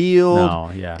be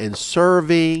healed and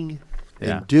serving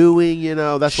and doing,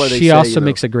 That's why they say, She also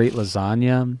makes a great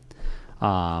lasagna.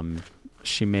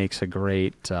 She makes a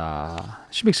great,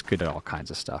 she makes good at all kinds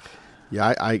of stuff.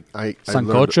 Yeah, I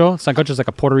Sancocho. Sancocho is like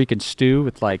a Puerto Rican stew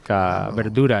with like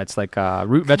verdura. It's like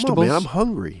root vegetables. Man, I'm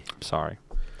hungry. Sorry.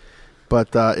 But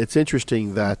it's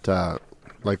interesting that,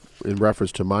 like in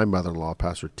reference to my mother-in-law,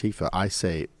 Pastor Tifa, I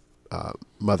say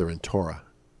mother in Torah.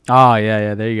 Oh,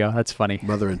 yeah. There you go. That's funny.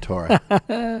 Mother in Torah.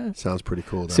 Sounds pretty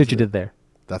cool. See what you did there.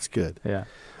 That's good. Yeah.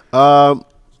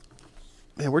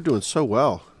 Man, we're doing so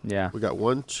well. Yeah. We got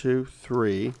 1, 2,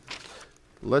 3.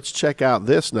 Let's check out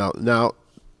this now. Now,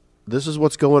 this is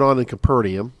what's going on in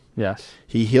Capernaum. Yes.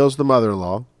 He heals the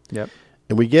mother-in-law. Yep.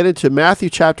 And we get into Matthew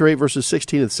chapter 8, verses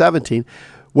 16 and 17.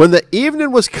 When the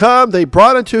evening was come, they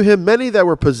brought unto him many that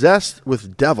were possessed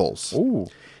with devils. Ooh.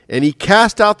 And he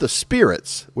cast out the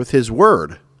spirits with his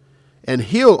word and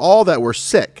healed all that were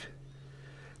sick,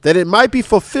 that it might be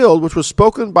fulfilled which was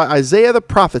spoken by Isaiah the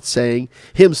prophet, saying,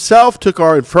 Himself took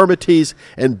our infirmities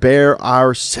and bare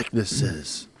our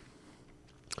sicknesses.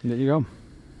 There you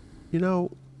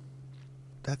go.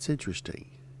 That's interesting,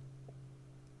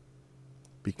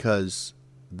 because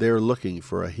they're looking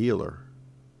for a healer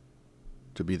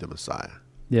to be the Messiah.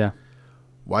 Yeah.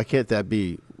 Why can't that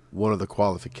be one of the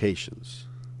qualifications?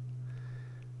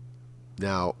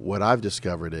 Now, what I've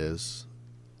discovered is,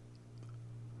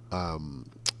 and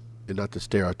not to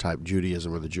stereotype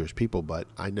Judaism or the Jewish people, but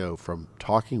I know from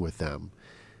talking with them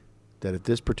that if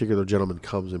this particular gentleman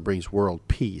comes and brings world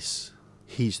peace,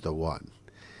 he's the one.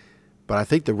 But I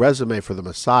think the resume for the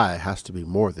Messiah has to be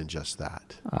more than just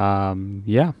that.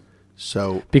 Yeah.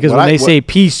 So because when they say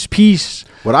peace,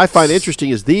 what I find interesting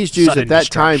is these Jews sudden at that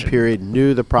time destruction. period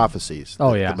knew the prophecies.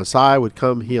 Oh, that yeah. the Messiah would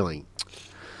come healing.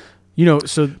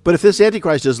 So But if this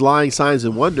Antichrist is lying signs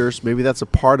and wonders, maybe that's a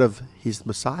part of he's the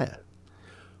Messiah.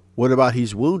 What about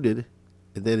he's wounded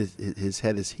and then his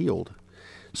head is healed?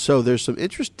 So there's some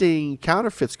interesting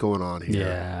counterfeits going on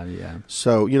here. yeah.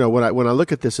 So, when I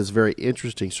look at this, it's very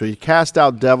interesting. So he cast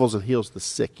out devils and heals the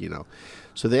sick,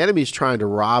 So the enemy's trying to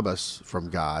rob us from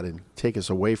God and take us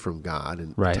away from God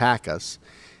and attack us.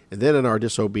 And then in our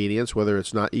disobedience, whether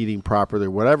it's not eating properly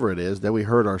or whatever it is, then we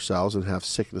hurt ourselves and have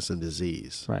sickness and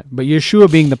disease. Right. But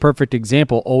Yeshua, being the perfect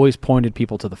example, always pointed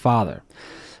people to the Father.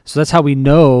 So that's how we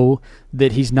know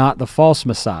that he's not the false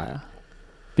Messiah.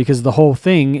 Because the whole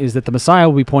thing is that the Messiah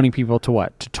will be pointing people to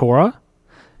what? To Torah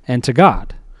and to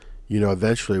God.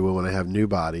 Eventually we want to have new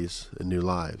bodies and new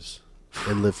lives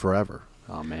and live forever.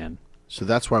 Oh, man. So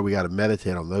that's why we got to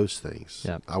meditate on those things.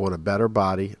 Yep. I want a better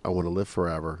body. I want to live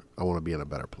forever. I want to be in a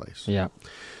better place. Yeah.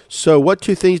 So what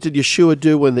 2 things did Yeshua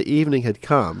do when the evening had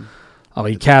come? Oh,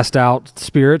 he cast out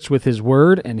spirits with his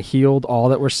word and healed all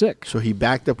that were sick. So he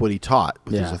backed up what he taught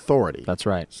with his authority. That's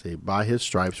right. See, by his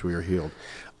stripes we are healed.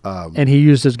 And he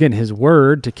used, again, his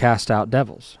word to cast out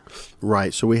devils.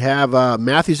 Right. So we have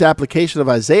Matthew's application of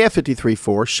Isaiah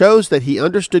 53:4 shows that he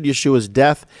understood Yeshua's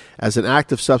death as an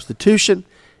act of substitution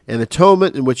and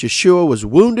atonement, in which Yeshua was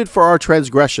wounded for our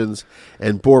transgressions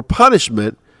and bore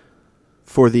punishment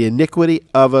for the iniquity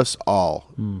of us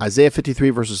all. Isaiah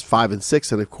 53 verses 5 and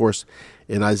 6, and of course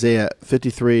in Isaiah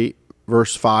 53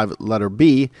 verse 5, letter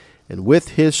B, and with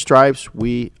his stripes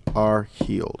we are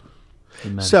healed.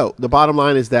 Amen. So the bottom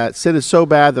line is that sin is so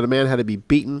bad that a man had to be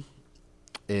beaten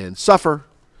and suffer,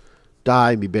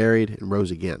 die and be buried and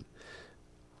rose again.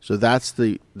 So that's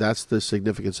the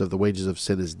significance of the wages of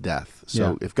sin is death. So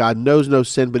Yeah. if God knows no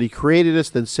sin, but he created us,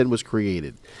 then sin was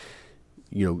created.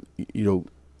 You know,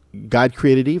 God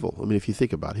created evil. I mean, if you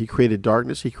think about it, he created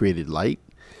darkness, he created light,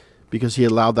 because he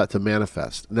allowed that to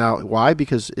manifest. Now, why?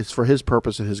 Because it's for his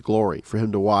purpose and his glory, for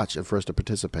him to watch and for us to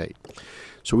participate.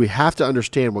 So we have to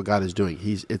understand what God is doing.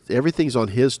 Everything's on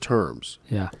his terms.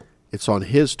 Yeah. It's on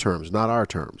his terms, not our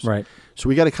terms. Right. So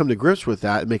we got to come to grips with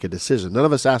that and make a decision. None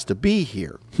of us asked to be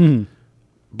here.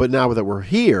 But now that we're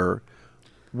here,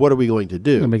 what are we going to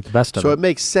do? We'll make the best of So it. it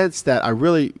makes sense that I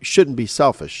really shouldn't be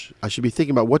selfish. I should be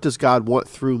thinking about what does God want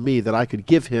through me that I could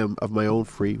give him of my own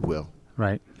free will.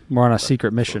 Right. We're on a secret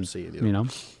That's what mission, I'm seeing, you know.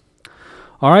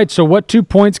 All right, so what 2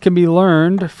 points can be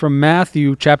learned from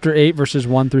Matthew chapter 8, verses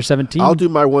 1 through 17? I'll do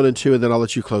my 1 and 2, and then I'll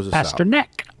let you close this Pastor out.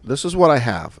 Nick. This is what I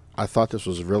have. I thought this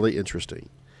was really interesting.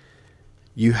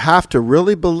 You have to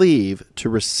really believe to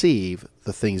receive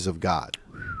the things of God.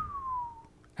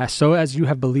 So as you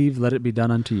have believed, let it be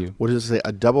done unto you. What does it say?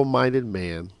 A double-minded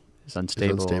man Is is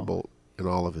unstable, unstable in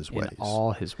all of his in ways.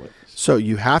 all his ways. So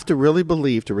you have to really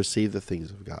believe to receive the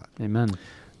things of God. Amen.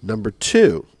 Number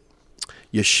 2,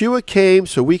 Yeshua came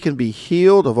so we can be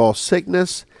healed of all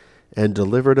sickness and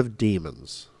delivered of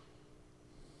demons.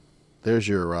 There's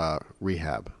your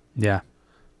rehab. Yeah.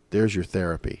 There's your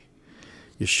therapy.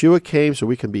 Yeshua came so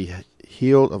we can be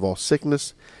healed of all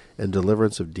sickness and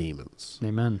deliverance of demons.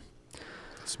 Amen.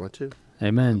 That's my 2.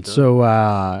 Amen.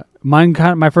 So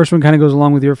my first one kind of goes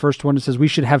along with your first one. It says we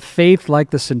should have faith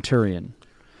like the centurion.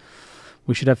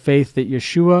 We should have faith that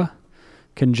Yeshua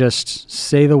can just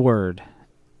say the word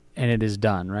and it is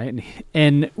done, right?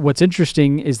 And what's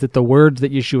interesting is that the words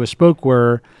that Yeshua spoke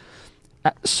were,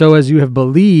 so as you have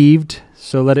believed,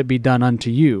 so let it be done unto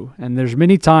you. And there's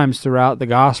many times throughout the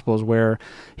Gospels where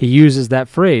he uses that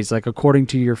phrase, like according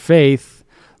to your faith,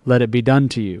 let it be done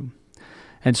to you.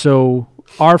 And so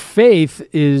our faith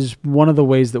is one of the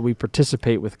ways that we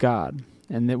participate with God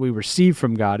and that we receive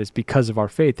from God is because of our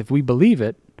faith. If we believe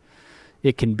it,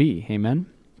 it can be. Amen?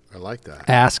 I like that.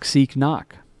 Ask, seek,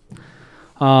 knock.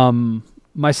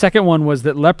 My second one was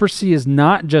that leprosy is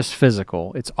not just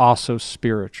physical, it's also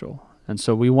spiritual. And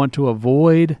so we want to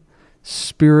avoid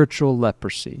spiritual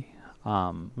leprosy.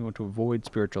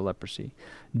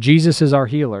 Jesus is our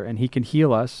healer, and he can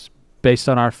heal us based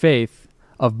on our faith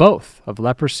of both, of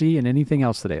leprosy and anything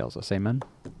else that ails us. Amen?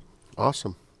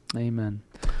 Awesome. Amen.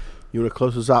 You want to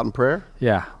close us out in prayer?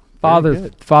 Yeah. Very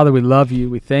Father, we love you.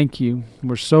 We thank you.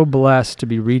 We're so blessed to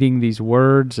be reading these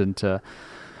words and to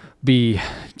be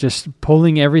just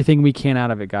pulling everything we can out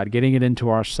of it, God, getting it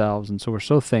into ourselves. And so we're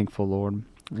so thankful, Lord.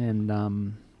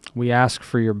 And we ask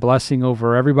for your blessing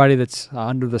over everybody that's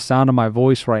under the sound of my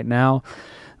voice right now,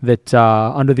 that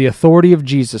under the authority of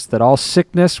Jesus, that all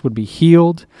sickness would be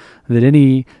healed, that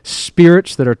any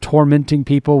spirits that are tormenting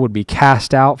people would be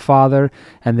cast out, Father,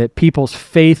 and that people's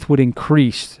faith would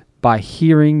increase by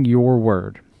hearing your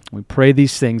word. We pray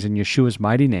these things in Yeshua's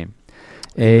mighty name.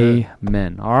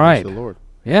 Amen. All right. Praise the Lord.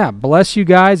 Yeah, bless you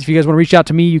guys. If you guys want to reach out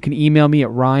to me, you can email me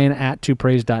at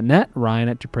ryan@twopraise.net,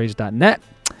 ryan@twopraise.net.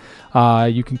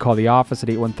 You can call the office at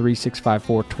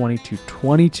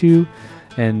 813-654-2222.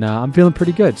 And I'm feeling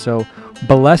pretty good. So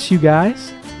bless you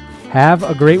guys. Have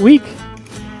a great week.